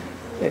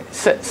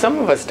 some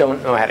of us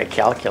don't know how to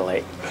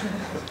calculate.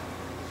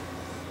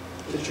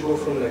 Did you go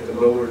from like the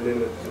lower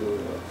limit to?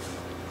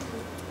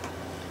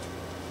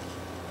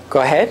 Go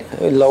ahead.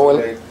 Lower. So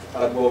like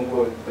at one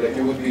point, like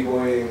you would be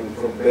going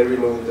from very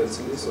low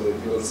intensity, so that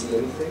you don't see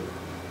anything,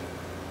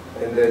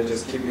 and then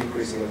just keep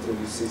increasing until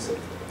you see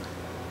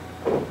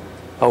something.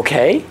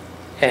 Okay.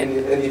 And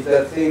if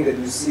that thing that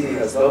you see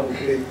has double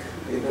peak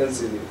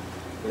intensity,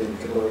 then you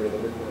can lower it a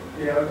bit more.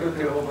 Yeah, I'll go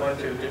through a whole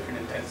bunch of different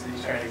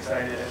intensities, trying to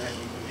excite it, and then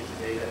you can get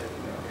the data.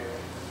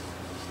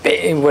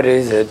 Bing, what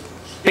is it?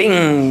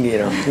 Bing, you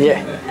know.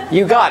 Yeah,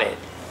 you got it.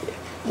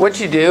 What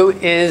you do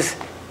is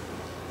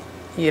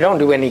you don't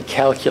do any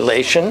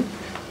calculation.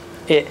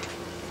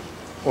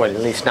 Well, at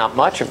least not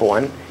much of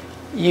one.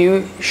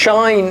 You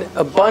shine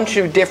a bunch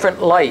of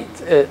different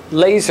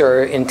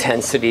laser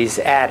intensities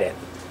at it.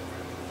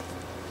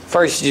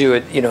 First you do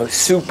it, you know,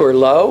 super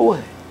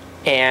low,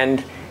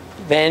 and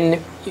then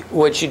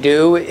what you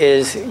do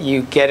is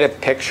you get a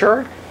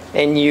picture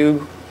and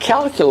you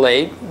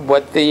calculate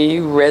what the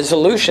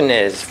resolution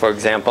is. For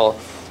example,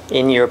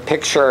 in your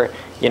picture,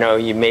 you know,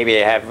 you maybe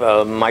have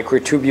a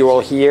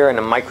microtubule here and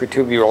a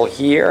microtubule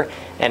here,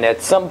 and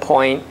at some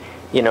point,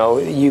 you know,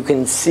 you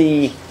can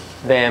see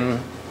them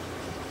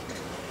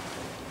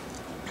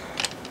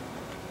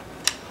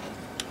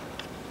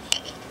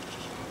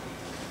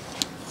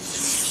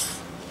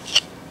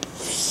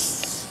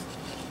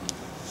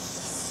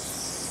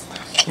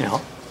you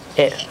know,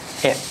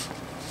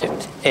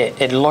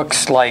 it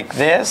looks like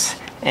this,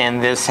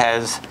 and this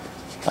has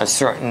a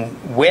certain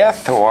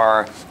width,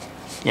 or,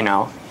 you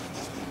know,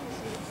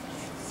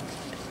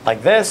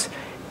 like this,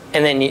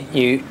 and then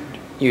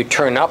you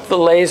turn up the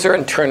laser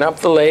and turn up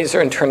the laser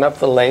and turn up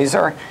the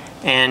laser,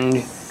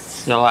 and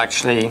you'll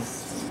actually,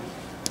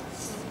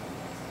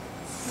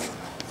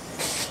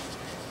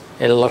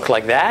 it'll look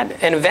like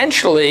that, and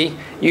eventually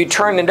you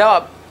turn it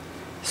up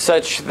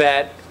such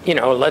that, you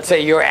know, let's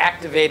say you're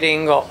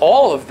activating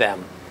all of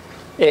them.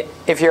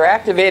 If you're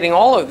activating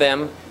all of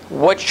them,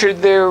 what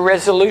should the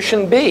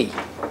resolution be?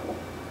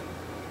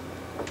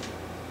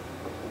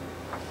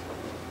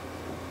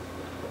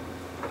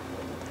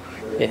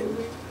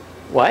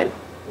 What?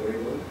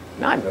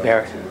 Not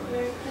very.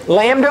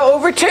 Lambda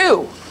over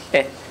 2.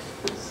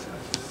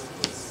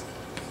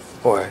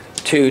 Or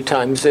 2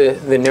 times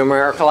the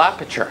numerical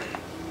aperture.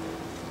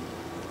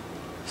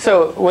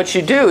 So what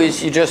you do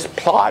is you just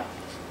plot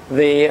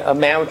the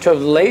amount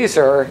of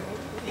laser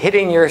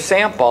hitting your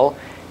sample,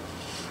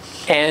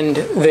 and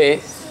the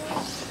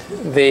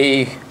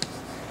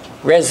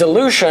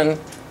resolution,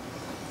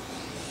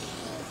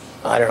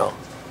 I don't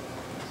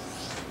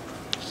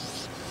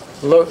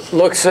know,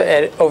 looks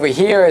at over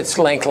here, it's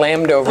length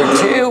lambda over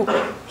 2.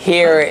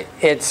 Here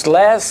it's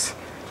less,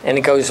 and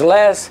it goes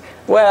less.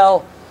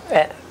 Well,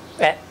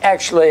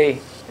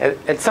 actually,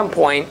 at some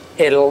point,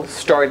 it'll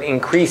start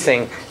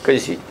increasing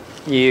because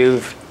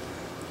you've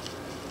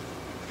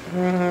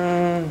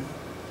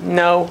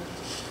no.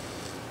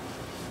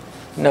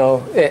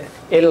 no.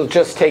 It'll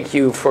just take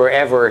you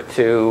forever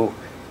to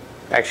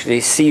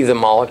actually see the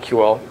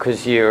molecule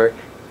because you're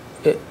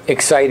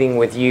exciting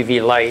with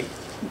UV light.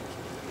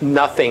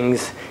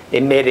 Nothing's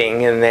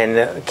emitting, and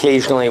then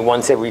occasionally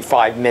once every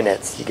 5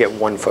 minutes you get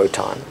one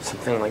photon,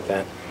 something like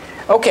that.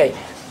 Okay,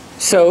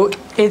 so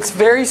it's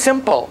very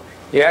simple.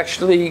 You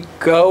actually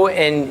go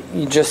and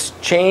you just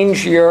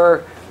change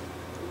your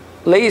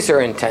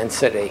laser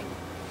intensity.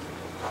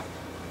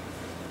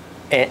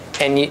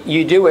 And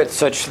you do it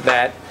such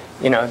that,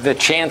 you know, the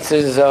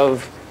chances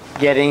of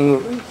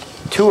getting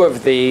two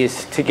of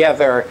these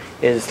together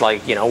is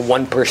like, you know,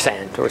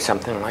 1% or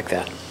something like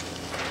that.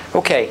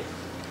 Okay.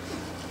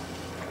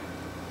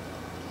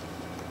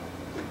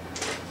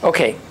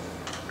 Okay.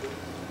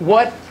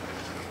 What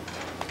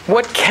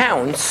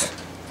counts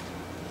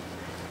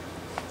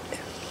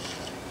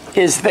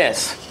is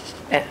this.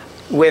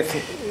 With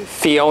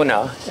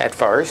FIONA at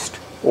first,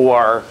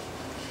 or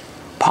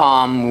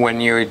PALM when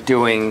you're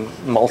doing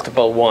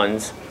multiple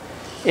ones,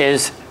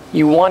 is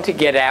you want to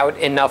get out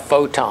enough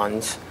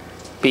photons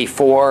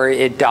before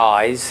it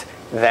dies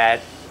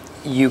that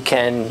you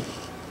can,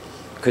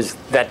 because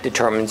that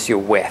determines your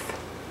width.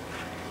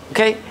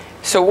 Okay,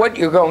 so what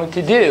you're going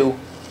to do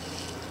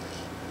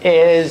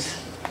is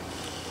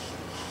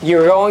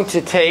you're going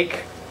to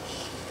take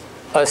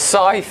a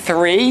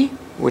Psi3,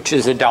 which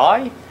is a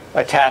dye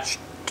attached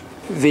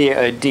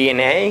via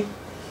DNA.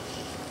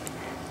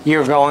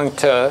 You're going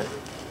to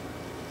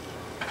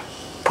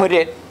put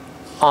it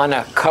on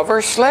a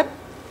cover slip,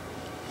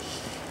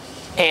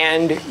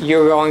 and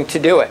you're going to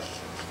do it.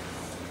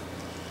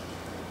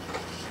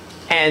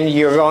 And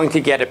you're going to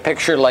get a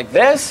picture like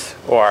this,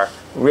 or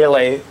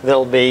really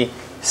there'll be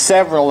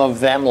several of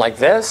them like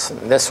this.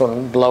 This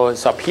one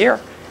blows up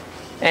here.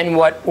 And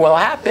what will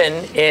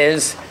happen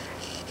is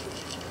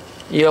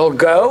you'll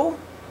go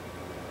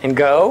and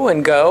go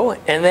and go,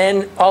 and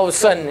then all of a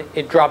sudden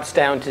it drops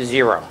down to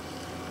 0.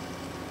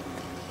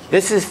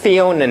 This is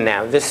FIONA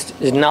now. This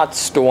is not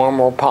STORM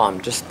or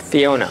PALM, just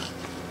FIONA.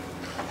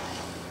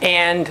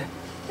 And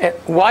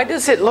why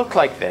does it look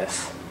like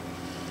this?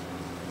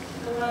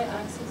 The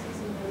y-axis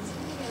is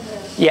intensity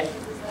and the Yeah.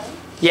 is that?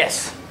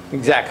 Yes,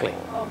 exactly.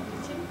 Oh,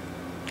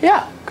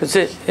 Yeah, because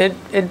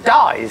it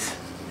dies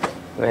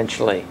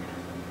eventually.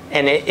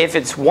 And if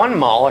it's one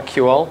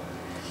molecule,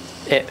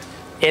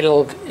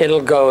 it'll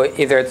go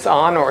either it's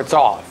on or it's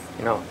off.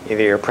 You know,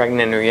 either you're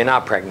pregnant or you're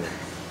not pregnant.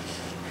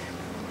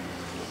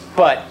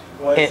 But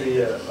why is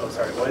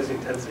why is the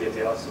intensity of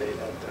the oscillate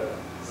at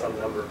some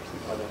number,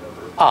 some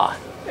number?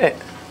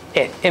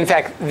 In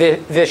fact,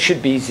 this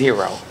should be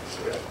 0.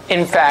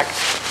 In fact,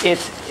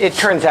 it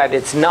turns out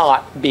it's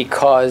not,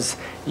 because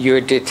your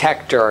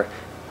detector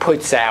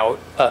puts out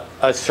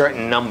a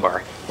certain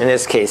number. In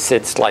this case,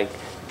 it's like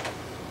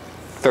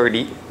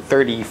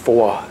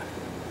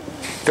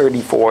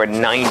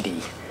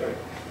 3490.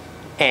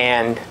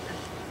 And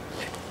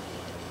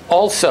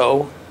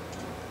also,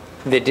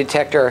 the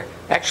detector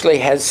actually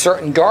has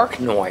certain dark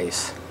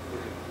noise.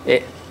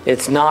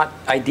 It's not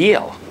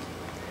ideal.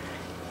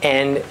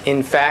 And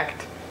in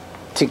fact,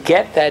 to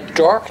get that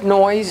dark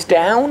noise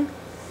down,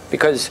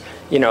 because,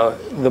 you know,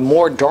 the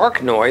more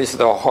dark noise,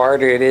 the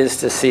harder it is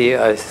to see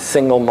a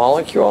single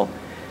molecule.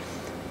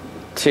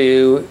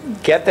 To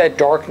get that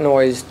dark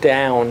noise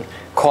down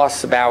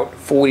costs about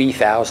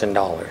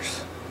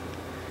 $40,000.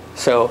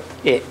 So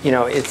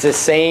it's the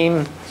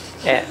same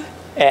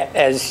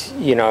as,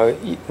 you know,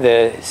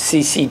 the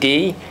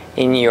CCD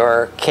in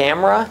your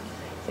camera,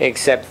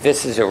 except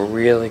this is a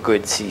really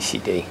good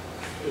CCD.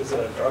 Is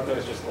dark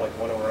noise just like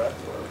 1 over F?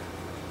 Or?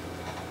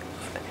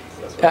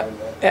 So that's what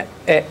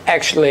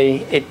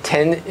actually, it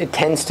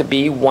tends to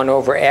be 1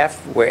 over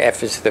F, where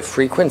F is the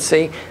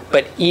frequency.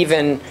 But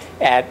even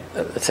at,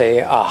 let's say,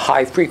 a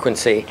high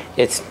frequency,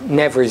 it's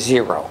never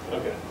 0.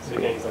 Okay, so you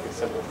can't use like a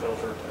simple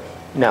filter?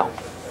 No.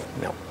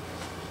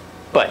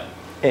 But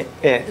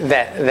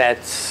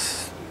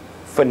that's,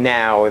 for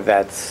now,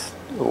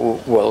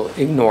 we'll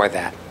ignore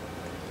that.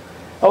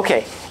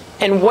 Okay,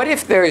 and what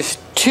if there's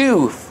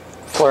 2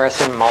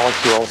 fluorescent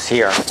molecules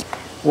here?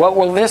 What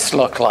will this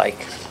look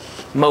like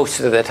most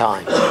of the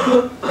time?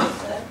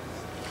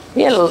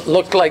 It'll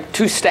look like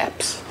 2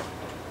 steps.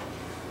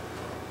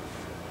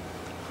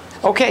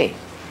 Okay,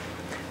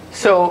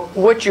 so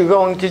what you're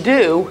going to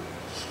do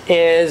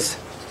is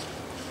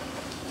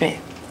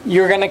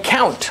you're going to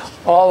count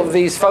all of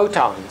these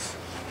photons.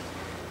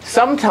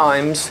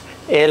 Sometimes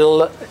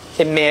it'll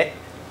emit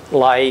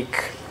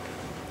like,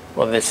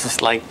 well, this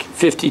is like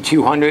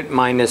 5,200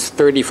 minus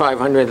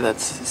 3,500,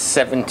 that's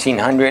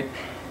 1,700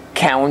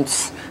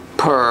 counts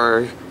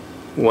per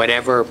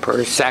whatever,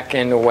 per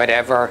second or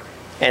whatever.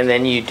 And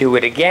then you do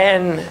it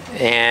again,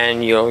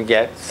 and you'll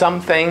get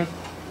something.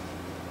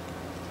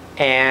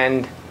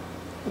 And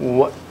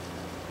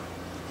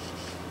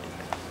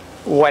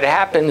what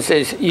happens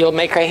is you'll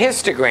make a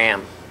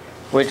histogram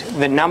with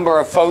the number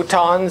of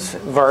photons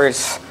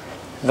versus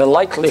the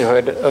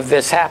likelihood of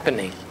this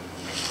happening.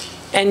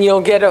 And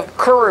you'll get a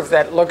curve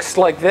that looks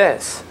like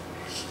this.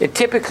 It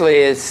typically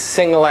is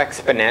single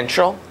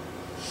exponential.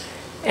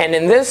 And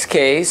in this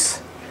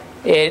case,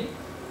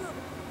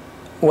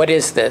 what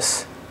is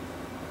this?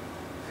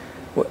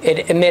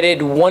 It emitted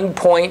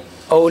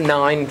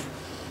 1.09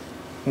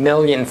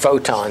 million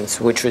photons,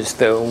 which was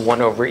the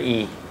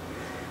 1/E.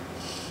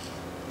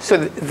 So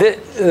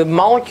the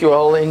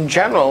molecule in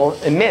general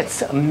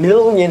emits 1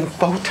 million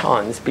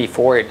photons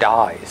before it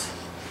dies.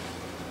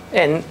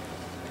 And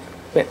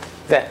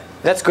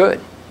that's good.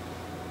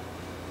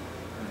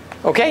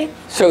 Okay,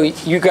 so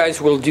you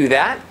guys will do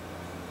that.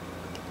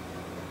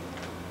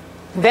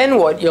 Then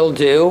what you'll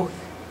do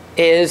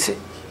is,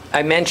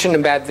 I mentioned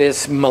about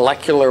this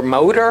molecular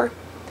motor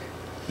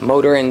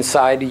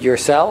inside your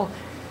cell.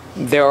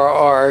 There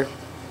are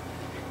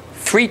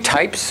 3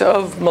 types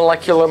of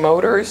molecular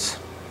motors.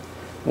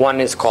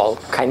 One is called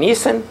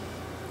kinesin,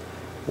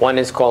 one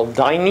is called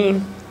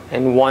dynein,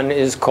 and one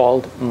is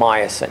called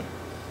myosin.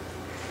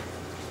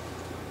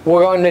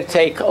 We're going to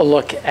take a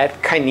look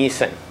at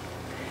kinesin.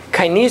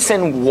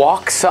 Kinesin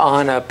walks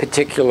on a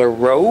particular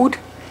road.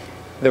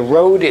 The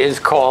road is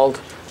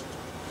called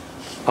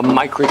a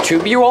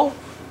microtubule.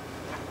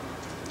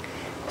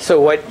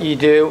 So what you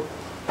do,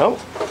 I don't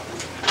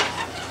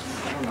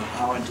know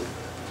how I do.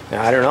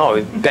 I don't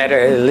know, better,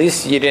 at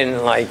least you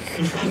didn't like,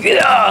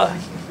 yeah.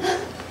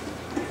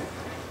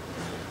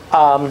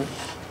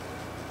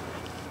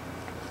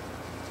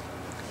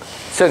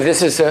 So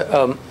this is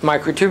a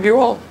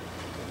microtubule.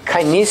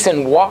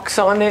 Kinesin walks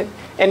on it,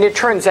 and it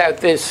turns out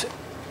this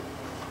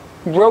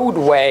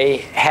roadway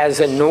has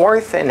a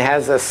north and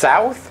has a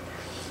south,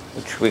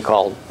 which we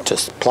call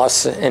just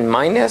plus and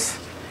minus.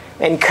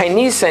 And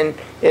kinesin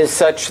is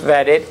such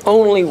that it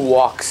only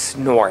walks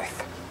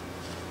north.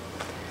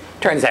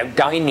 Turns out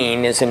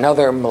dynein is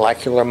another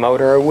molecular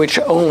motor which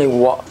only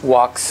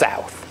walks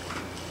south.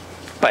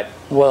 But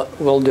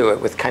we'll do it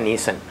with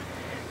kinesin.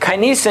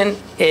 Kinesin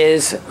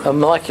is a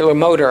molecular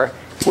motor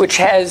which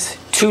has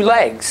 2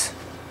 legs.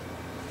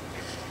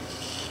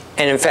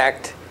 And in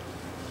fact,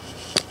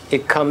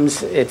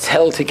 it's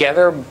held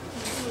together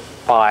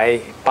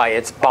by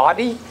its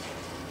body,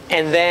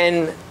 and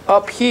then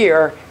up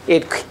here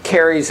it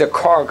carries a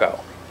cargo.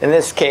 In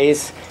this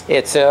case,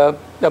 it's a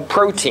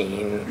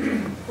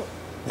protein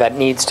that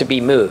needs to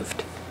be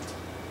moved.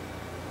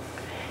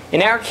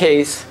 In our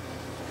case,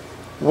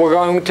 we're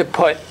going to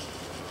put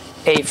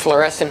a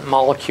fluorescent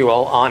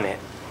molecule on it.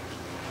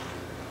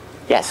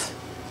 Yes?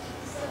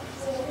 So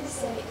when you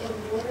say it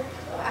works,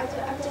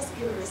 I'm just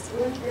curious.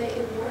 When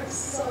it works,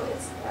 so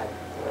it's like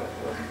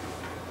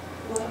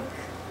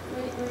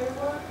really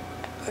work?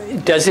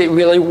 Does it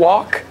really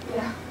walk?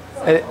 Yeah.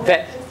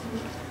 So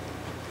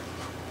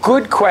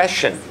Good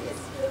question. It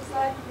feels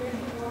like really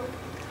work.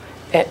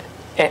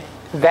 And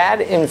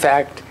that, in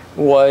fact,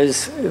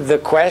 was the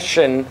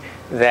question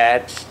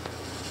that,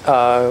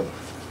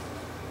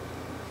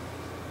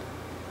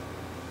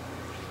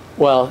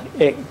 well,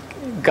 it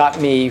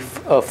got me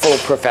a full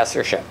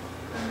professorship.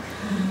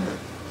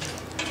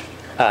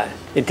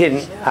 It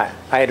didn't, I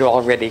had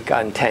already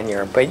gotten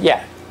tenure, but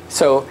yeah.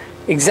 So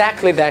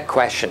exactly that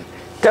question.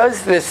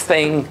 Does this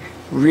thing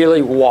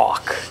really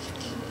walk?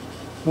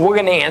 We're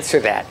going to answer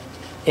that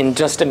in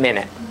just a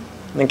minute,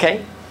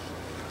 okay?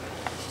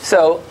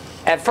 So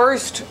at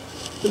first,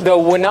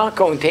 though we're not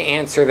going to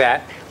answer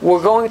that,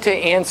 we're going to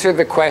answer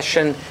the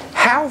question,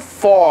 how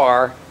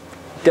far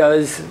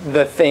does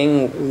the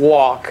thing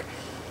walk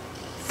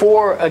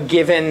for a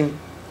given,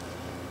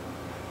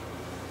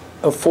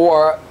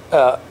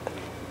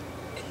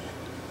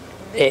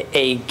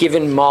 a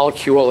given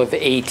molecule of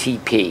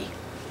ATP?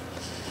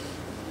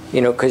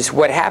 You know, because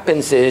what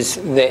happens is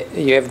that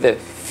you have the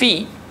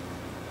feet,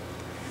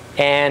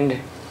 and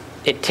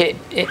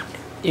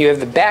you have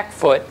the back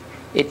foot.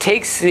 It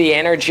takes the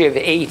energy of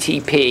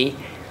ATP,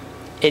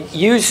 it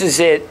uses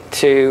it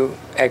to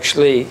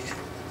actually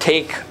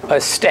take a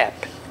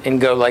step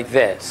and go like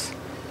this.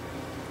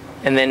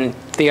 And then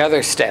the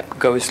other step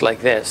goes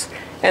like this.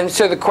 And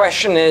so the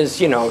question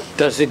is, you know,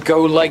 does it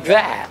go like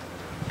that?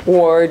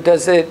 Or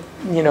does it,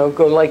 you know,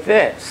 go like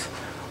this?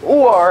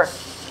 Or,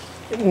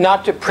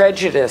 not to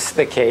prejudice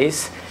the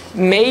case,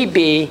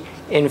 maybe,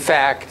 in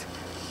fact,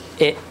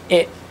 it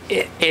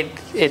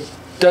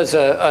does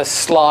a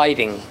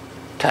sliding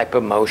type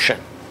of motion.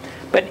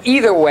 But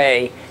either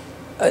way,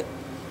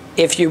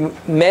 if you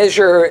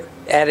measure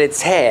at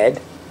its head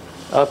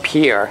up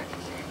here,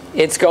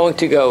 it's going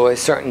to go a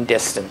certain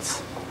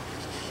distance.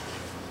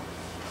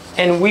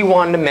 And we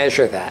want to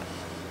measure that.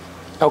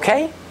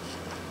 Okay?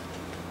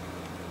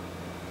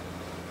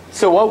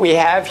 So what we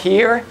have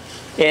here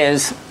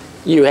is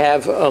you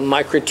have a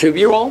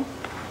microtubule,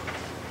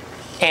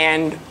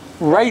 and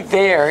right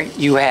there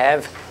you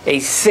have a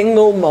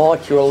single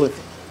molecule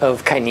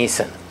of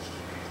kinesin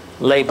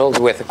labeled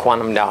with a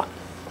quantum dot.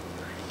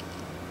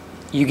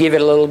 You give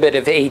it a little bit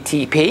of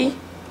ATP,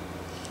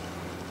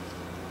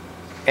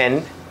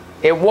 and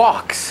it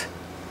walks.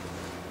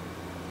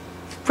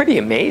 It's pretty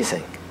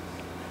amazing.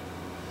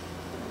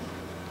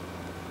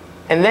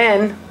 And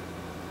then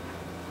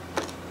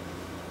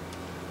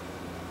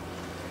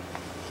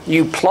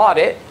you plot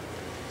it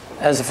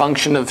as a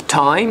function of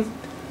time,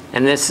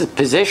 and this is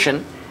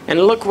position,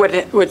 And look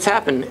what's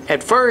happened.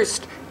 At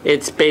first,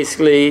 it's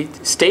basically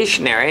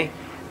stationary.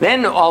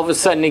 Then all of a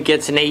sudden it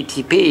gets an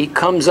ATP,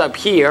 comes up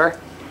here,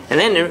 and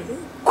then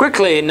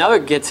quickly another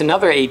gets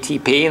another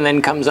ATP, and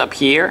then comes up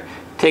here,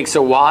 takes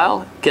a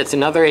while, gets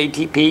another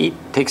ATP,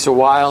 takes a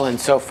while, and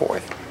so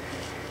forth.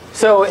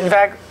 So in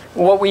fact,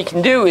 what we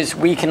can do is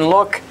we can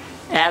look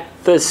at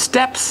the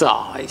step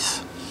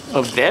size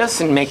of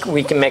this, and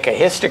we can make a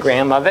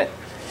histogram of it.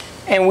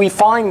 And we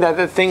find that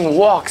the thing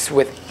walks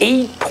with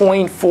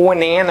 8.4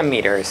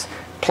 nanometers,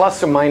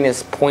 plus or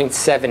minus 0.7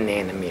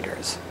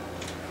 nanometers.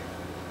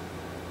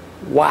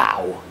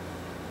 Wow.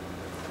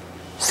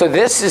 So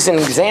this is an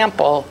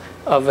example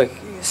of a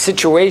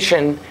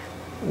situation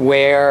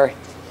where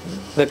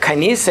the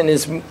kinesin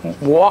is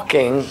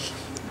walking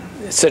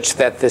such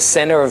that the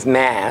center of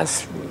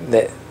mass,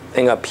 the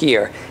thing up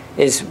here,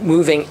 is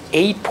moving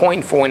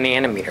 8.4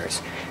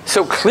 nanometers.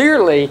 So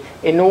clearly,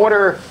 in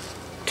order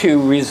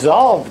to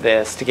resolve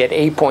this, to get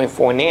 8.4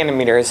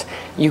 nanometers,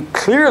 you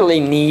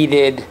clearly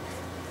needed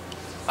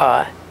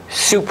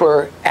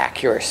super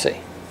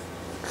accuracy.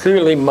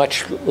 Clearly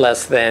much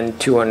less than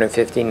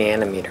 250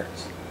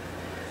 nanometers.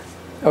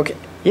 Okay,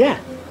 yeah?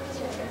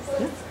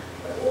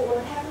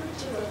 What happened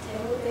to the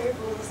table there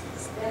for the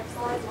step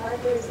size? Why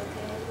there is a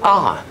table?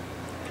 Ah.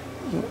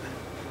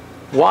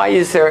 Why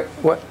is there,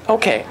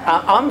 okay,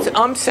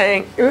 I'm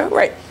saying,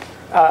 right,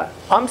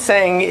 I'm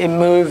saying it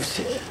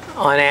moves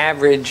on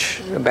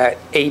average about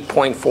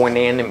 8.4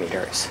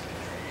 nanometers.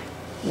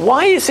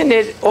 Why isn't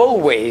it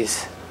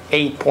always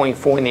 8.4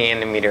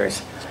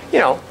 nanometers? You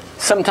know,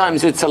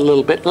 sometimes it's a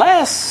little bit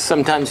less,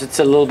 sometimes it's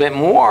a little bit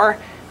more,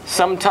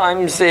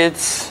 sometimes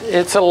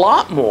it's a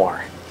lot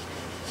more.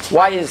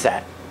 Why is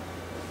that?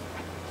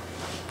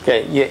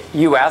 Okay,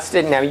 you asked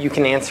it, now you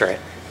can answer it.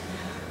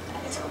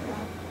 I don't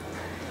know.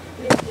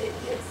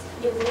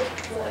 You look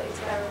for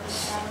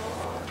experimental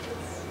or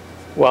it's...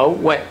 Well,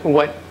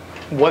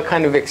 what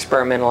kind of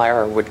experimental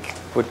error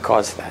would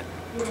cause that?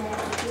 You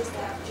have to use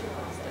that to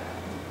cause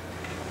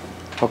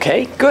that.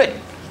 Okay, good.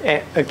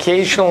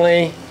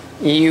 Occasionally,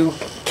 you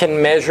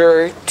can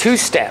measure 2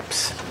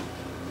 steps.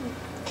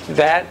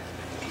 That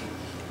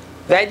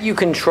you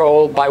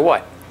control by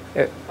what?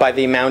 By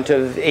the amount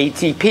of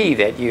ATP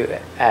that you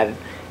add.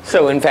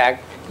 So in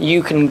fact,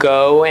 you can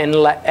go and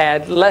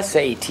add less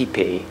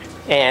ATP.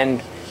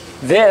 And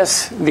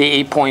this,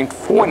 the 8.4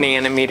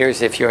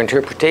 nanometers, if your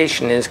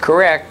interpretation is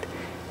correct,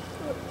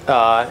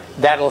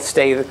 that'll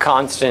stay the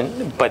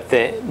constant, but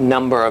the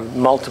number of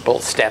multiple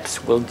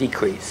steps will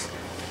decrease.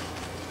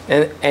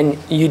 And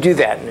you do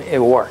that, and it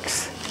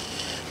works.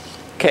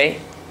 Okay?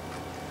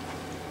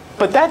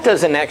 But that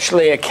doesn't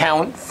actually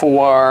account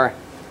for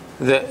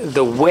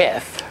the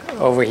width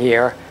over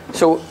here.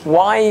 So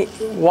why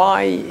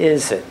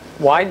is it?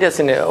 Why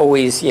doesn't it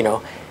always, you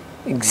know,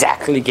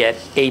 exactly get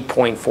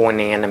 8.4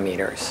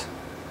 nanometers?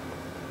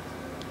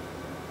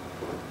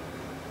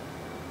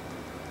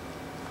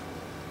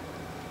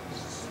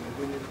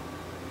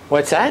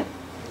 What's that?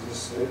 Is it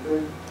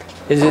slippery?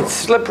 Is it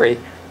slippery?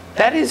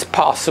 That is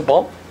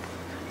possible.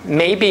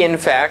 Maybe, in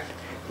fact,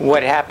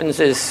 what happens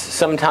is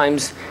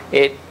sometimes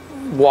it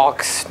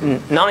walks 9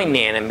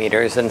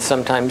 nanometers and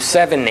sometimes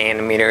 7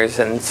 nanometers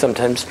and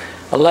sometimes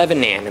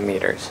 11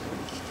 nanometers.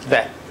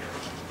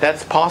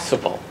 That's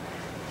possible.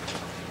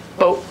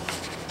 But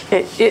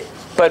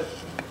but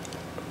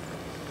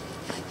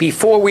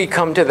before we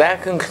come to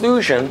that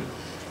conclusion,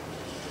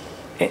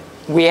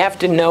 we have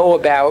to know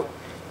about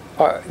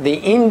the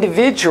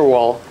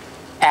individual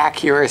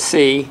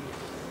accuracy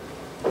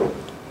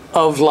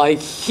of, like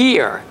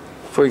here,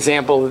 for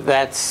example,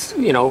 that's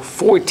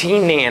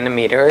 14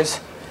 nanometers,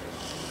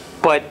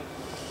 but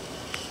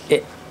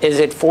is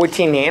it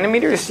 14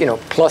 nanometers,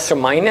 plus or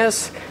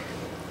minus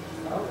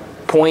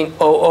 0.001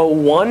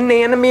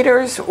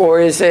 nanometers,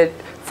 or is it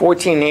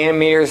 14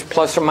 nanometers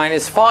plus or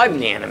minus 5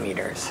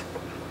 nanometers?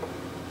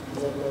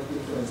 What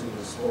difference in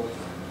the slope?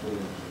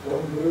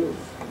 Don't move.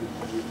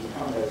 You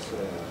count as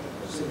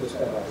a single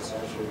step, but it's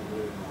actually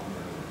moving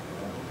longer.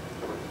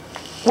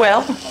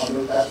 Well,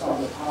 that's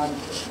on the time,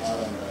 not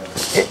on the...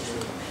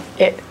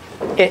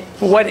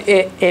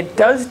 It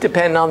does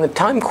depend on the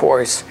time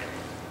course,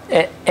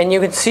 and you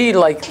can see,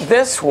 like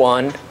this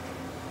one,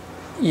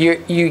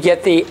 you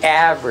get the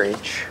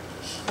average,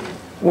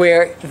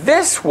 where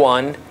this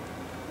one,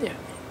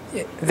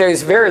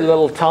 there's very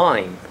little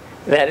time.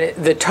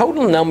 That the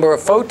total number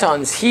of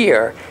photons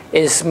here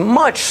is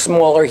much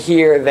smaller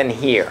here than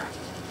here.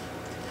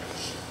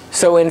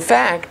 So in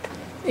fact,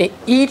 at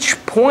each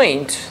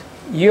point,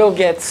 you'll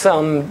get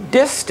some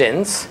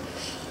distance,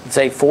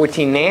 say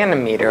 14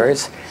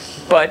 nanometers,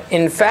 but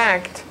in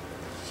fact,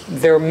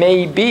 there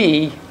might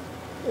be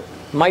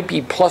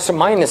plus or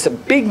minus a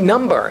big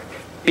number,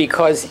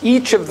 because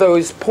each of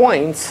those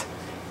points,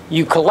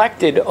 you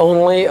collected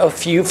only a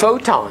few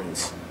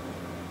photons.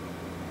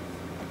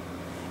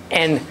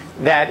 And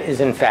that is,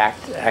 in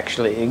fact,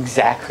 actually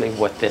exactly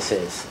what this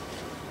is.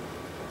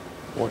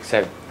 Works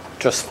out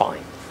just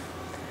fine.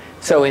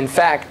 So in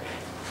fact,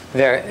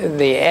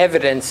 the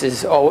evidence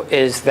is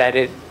that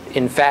it,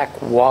 in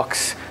fact,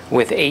 walks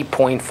with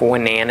 8.4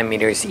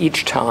 nanometers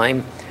each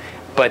time,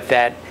 but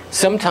that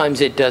sometimes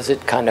it does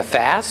it kind of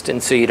fast,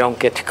 and so you don't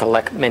get to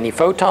collect many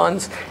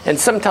photons, and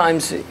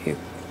sometimes you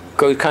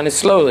go kind of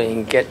slowly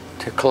and get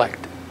to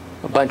collect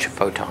a bunch of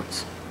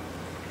photons.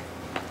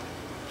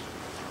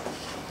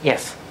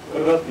 Yes?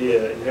 What about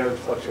the inherent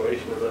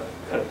fluctuation of the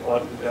kind of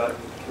quantum dot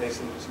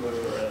Mason just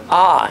moving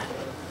around?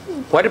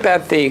 What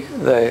about the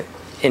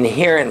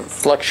inherent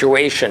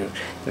fluctuation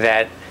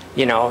that,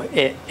 you know,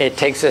 it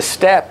takes a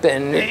step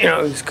and, you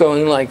know, it's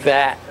going like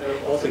that?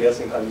 I'm also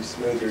guessing how you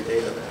smooth your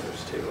data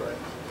matters too,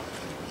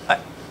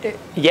 right?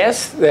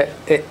 Yes,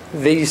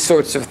 these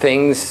sorts of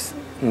things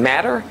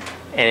matter,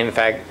 and in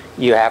fact,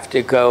 you have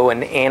to go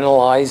and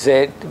analyze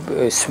it,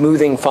 a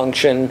smoothing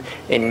function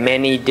in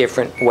many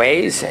different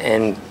ways,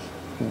 and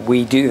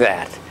we do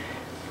that.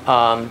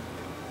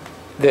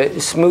 The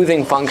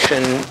smoothing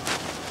function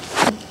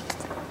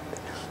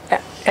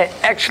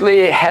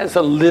actually has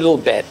a little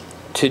bit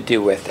to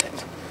do with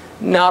it.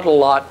 Not a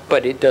lot,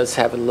 but it does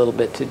have a little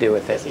bit to do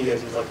with it. So you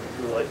guys use like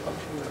the Drew light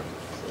function?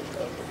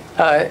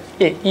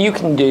 You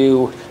can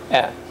do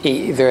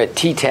either a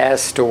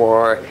t-test,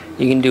 or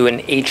you can do an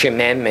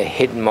HMM, a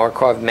hidden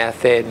Markov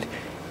method.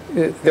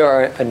 There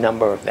are a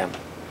number of them.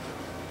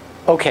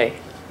 Okay.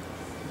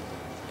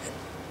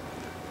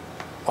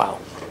 Wow,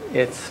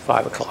 it's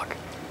 5 o'clock.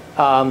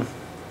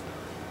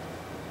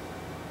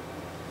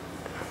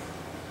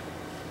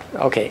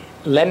 Okay,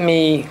 let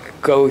me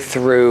go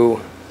through,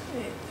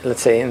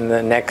 let's say in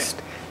the next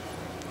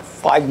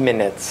 5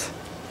 minutes,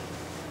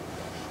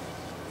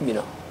 you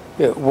know,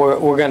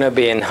 we're going to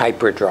be in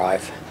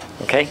hyperdrive,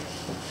 okay?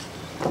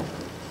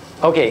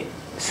 Okay,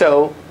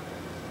 so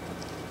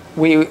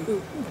we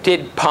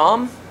did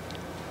POM.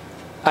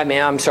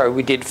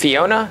 We did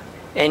FIONA.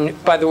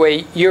 And by the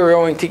way, you're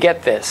going to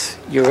get this.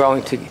 You're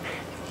going to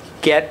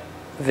get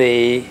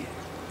the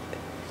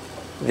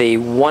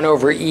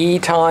 1/e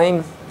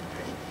time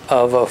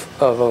of a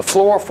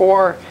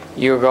fluorophore.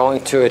 You're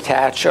going to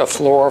attach a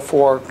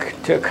fluorophore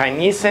to a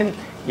kinesin.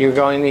 You're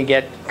going to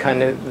get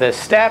kind of the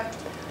step.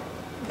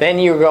 Then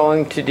you're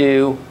going to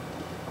do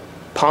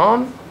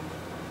POM.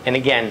 And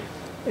again,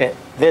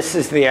 this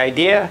is the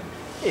idea,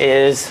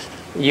 is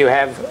you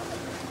have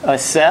a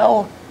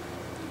cell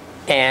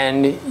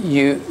and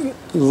you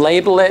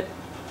label it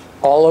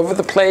all over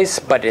the place,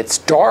 but it's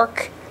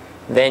dark.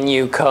 Then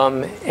you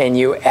come and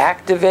you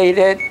activate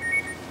it,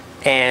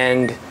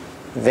 and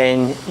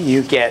then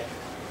you get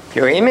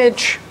your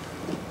image.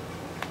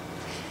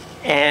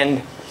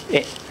 And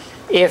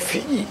if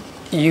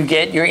you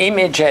get your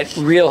image at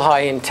real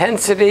high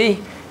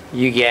intensity,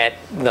 you get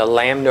the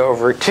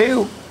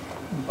λ/2.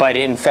 But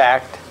in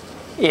fact,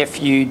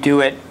 if you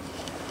do it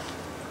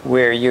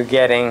where you're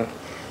getting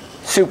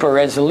super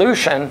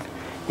resolution,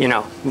 you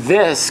know,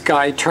 this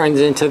guy turns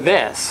into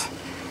this.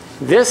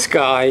 This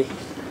guy,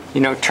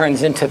 you know,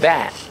 turns into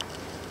that.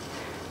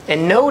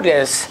 And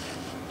notice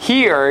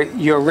here,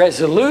 your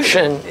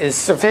resolution is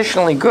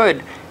sufficiently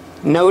good.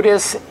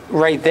 Notice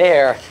right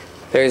there,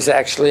 there's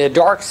actually a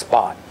dark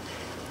spot.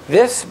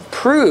 This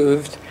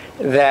proved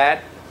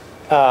that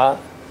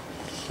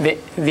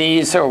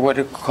these are what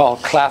are called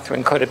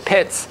Clathrin-coated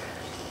pits,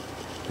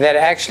 that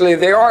actually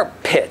there are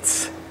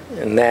pits,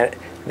 and that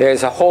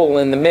there's a hole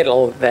in the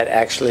middle that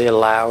actually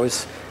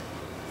allows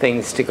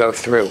things to go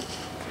through.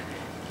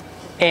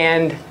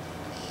 And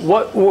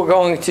what we're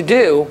going to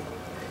do,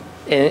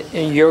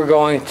 and you're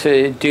going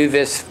to do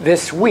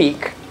this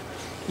week,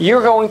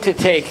 you're going to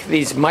take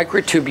these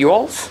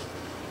microtubules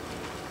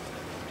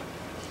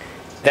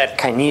that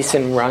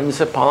kinesin runs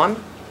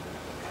upon,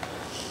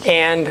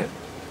 and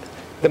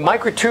the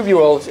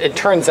microtubules, it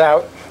turns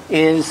out,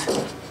 is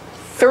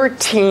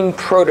 13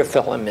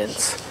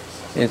 protofilaments.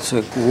 It's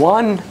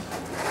 1,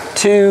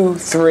 2,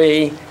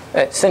 3,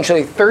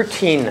 essentially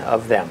 13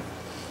 of them.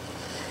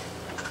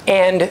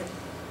 And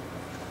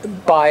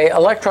by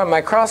electron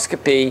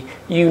microscopy,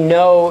 you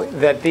know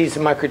that these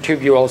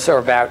microtubules are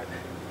about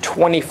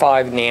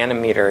 25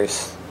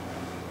 nanometers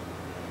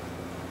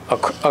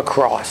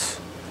across.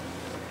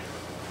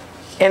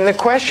 And the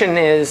question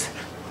is,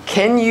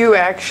 can you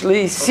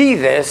actually see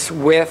this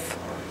with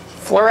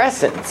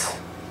fluorescence?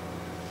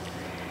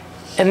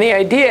 And the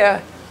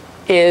idea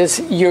is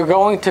you're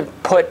going to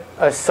put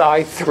a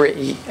psi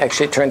 3,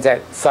 actually it turns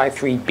out psi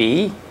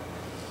 3b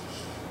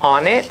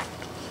on it.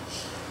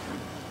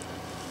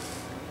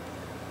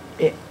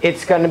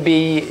 It's going to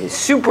be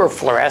super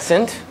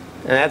fluorescent,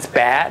 and that's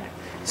bad.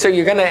 So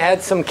you're going to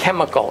add some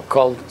chemical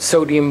called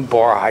sodium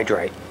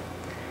borohydride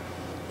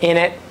in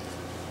it,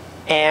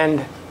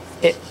 and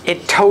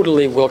it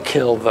totally will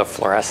kill the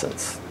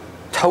fluorescence.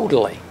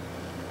 Totally.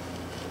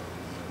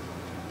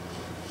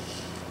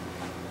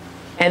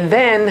 And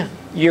then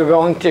you're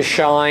going to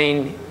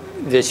shine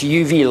this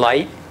UV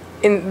light.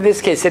 In this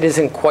case, it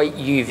isn't quite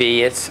UV.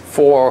 It's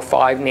 4 or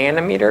 5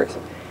 nanometers.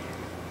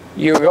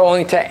 You're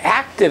going to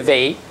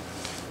activate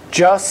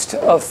just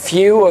a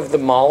few of the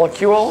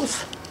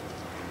molecules.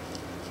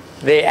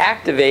 They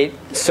activate,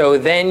 so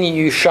then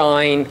you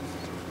shine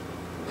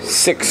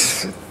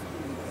 6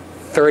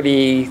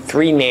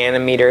 33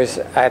 nanometers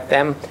at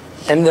them,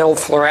 and they'll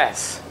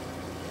fluoresce.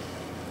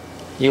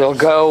 You'll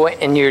go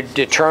and you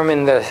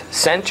determine the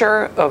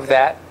center of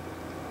that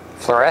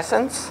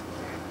fluorescence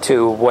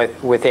to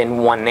within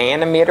 1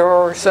 nanometer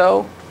or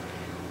so.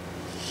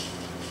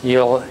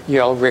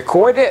 You'll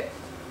record it,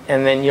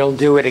 and then you'll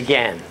do it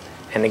again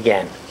and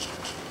again.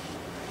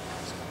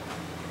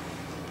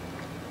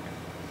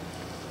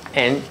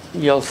 And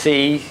you'll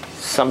see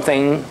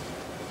something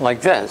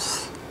like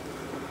this,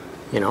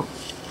 you know.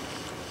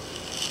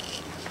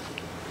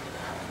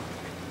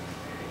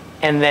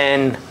 And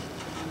then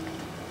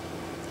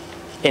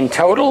in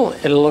total,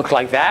 it'll look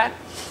like that.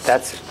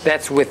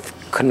 That's with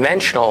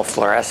conventional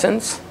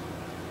fluorescence.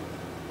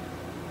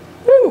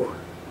 Woo!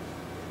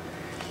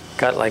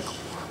 Got like,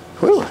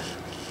 woo!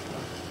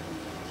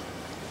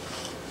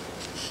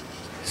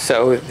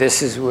 So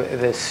this is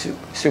the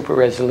super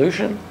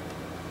resolution.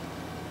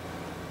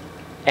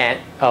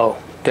 And,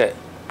 oh,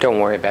 don't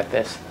worry about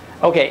this.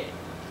 Okay.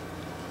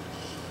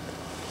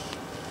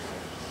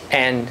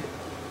 And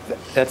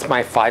that's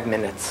my 5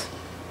 minutes.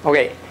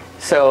 Okay,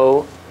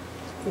 so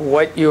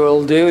what you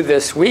will do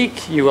this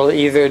week, you will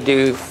either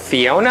do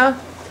FIONA,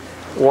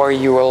 or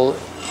you will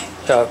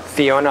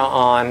FIONA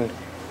on,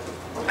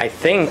 I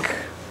think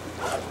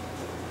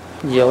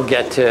you'll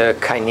get to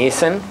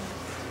kinesin,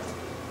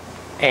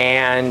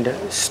 and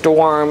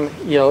STORM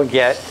you'll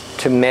get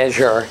to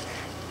measure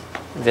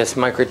this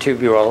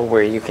microtubule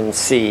where you can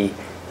see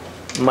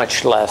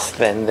much less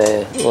than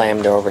the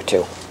lambda over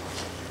 2.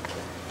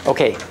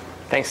 Okay,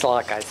 thanks a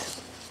lot, guys.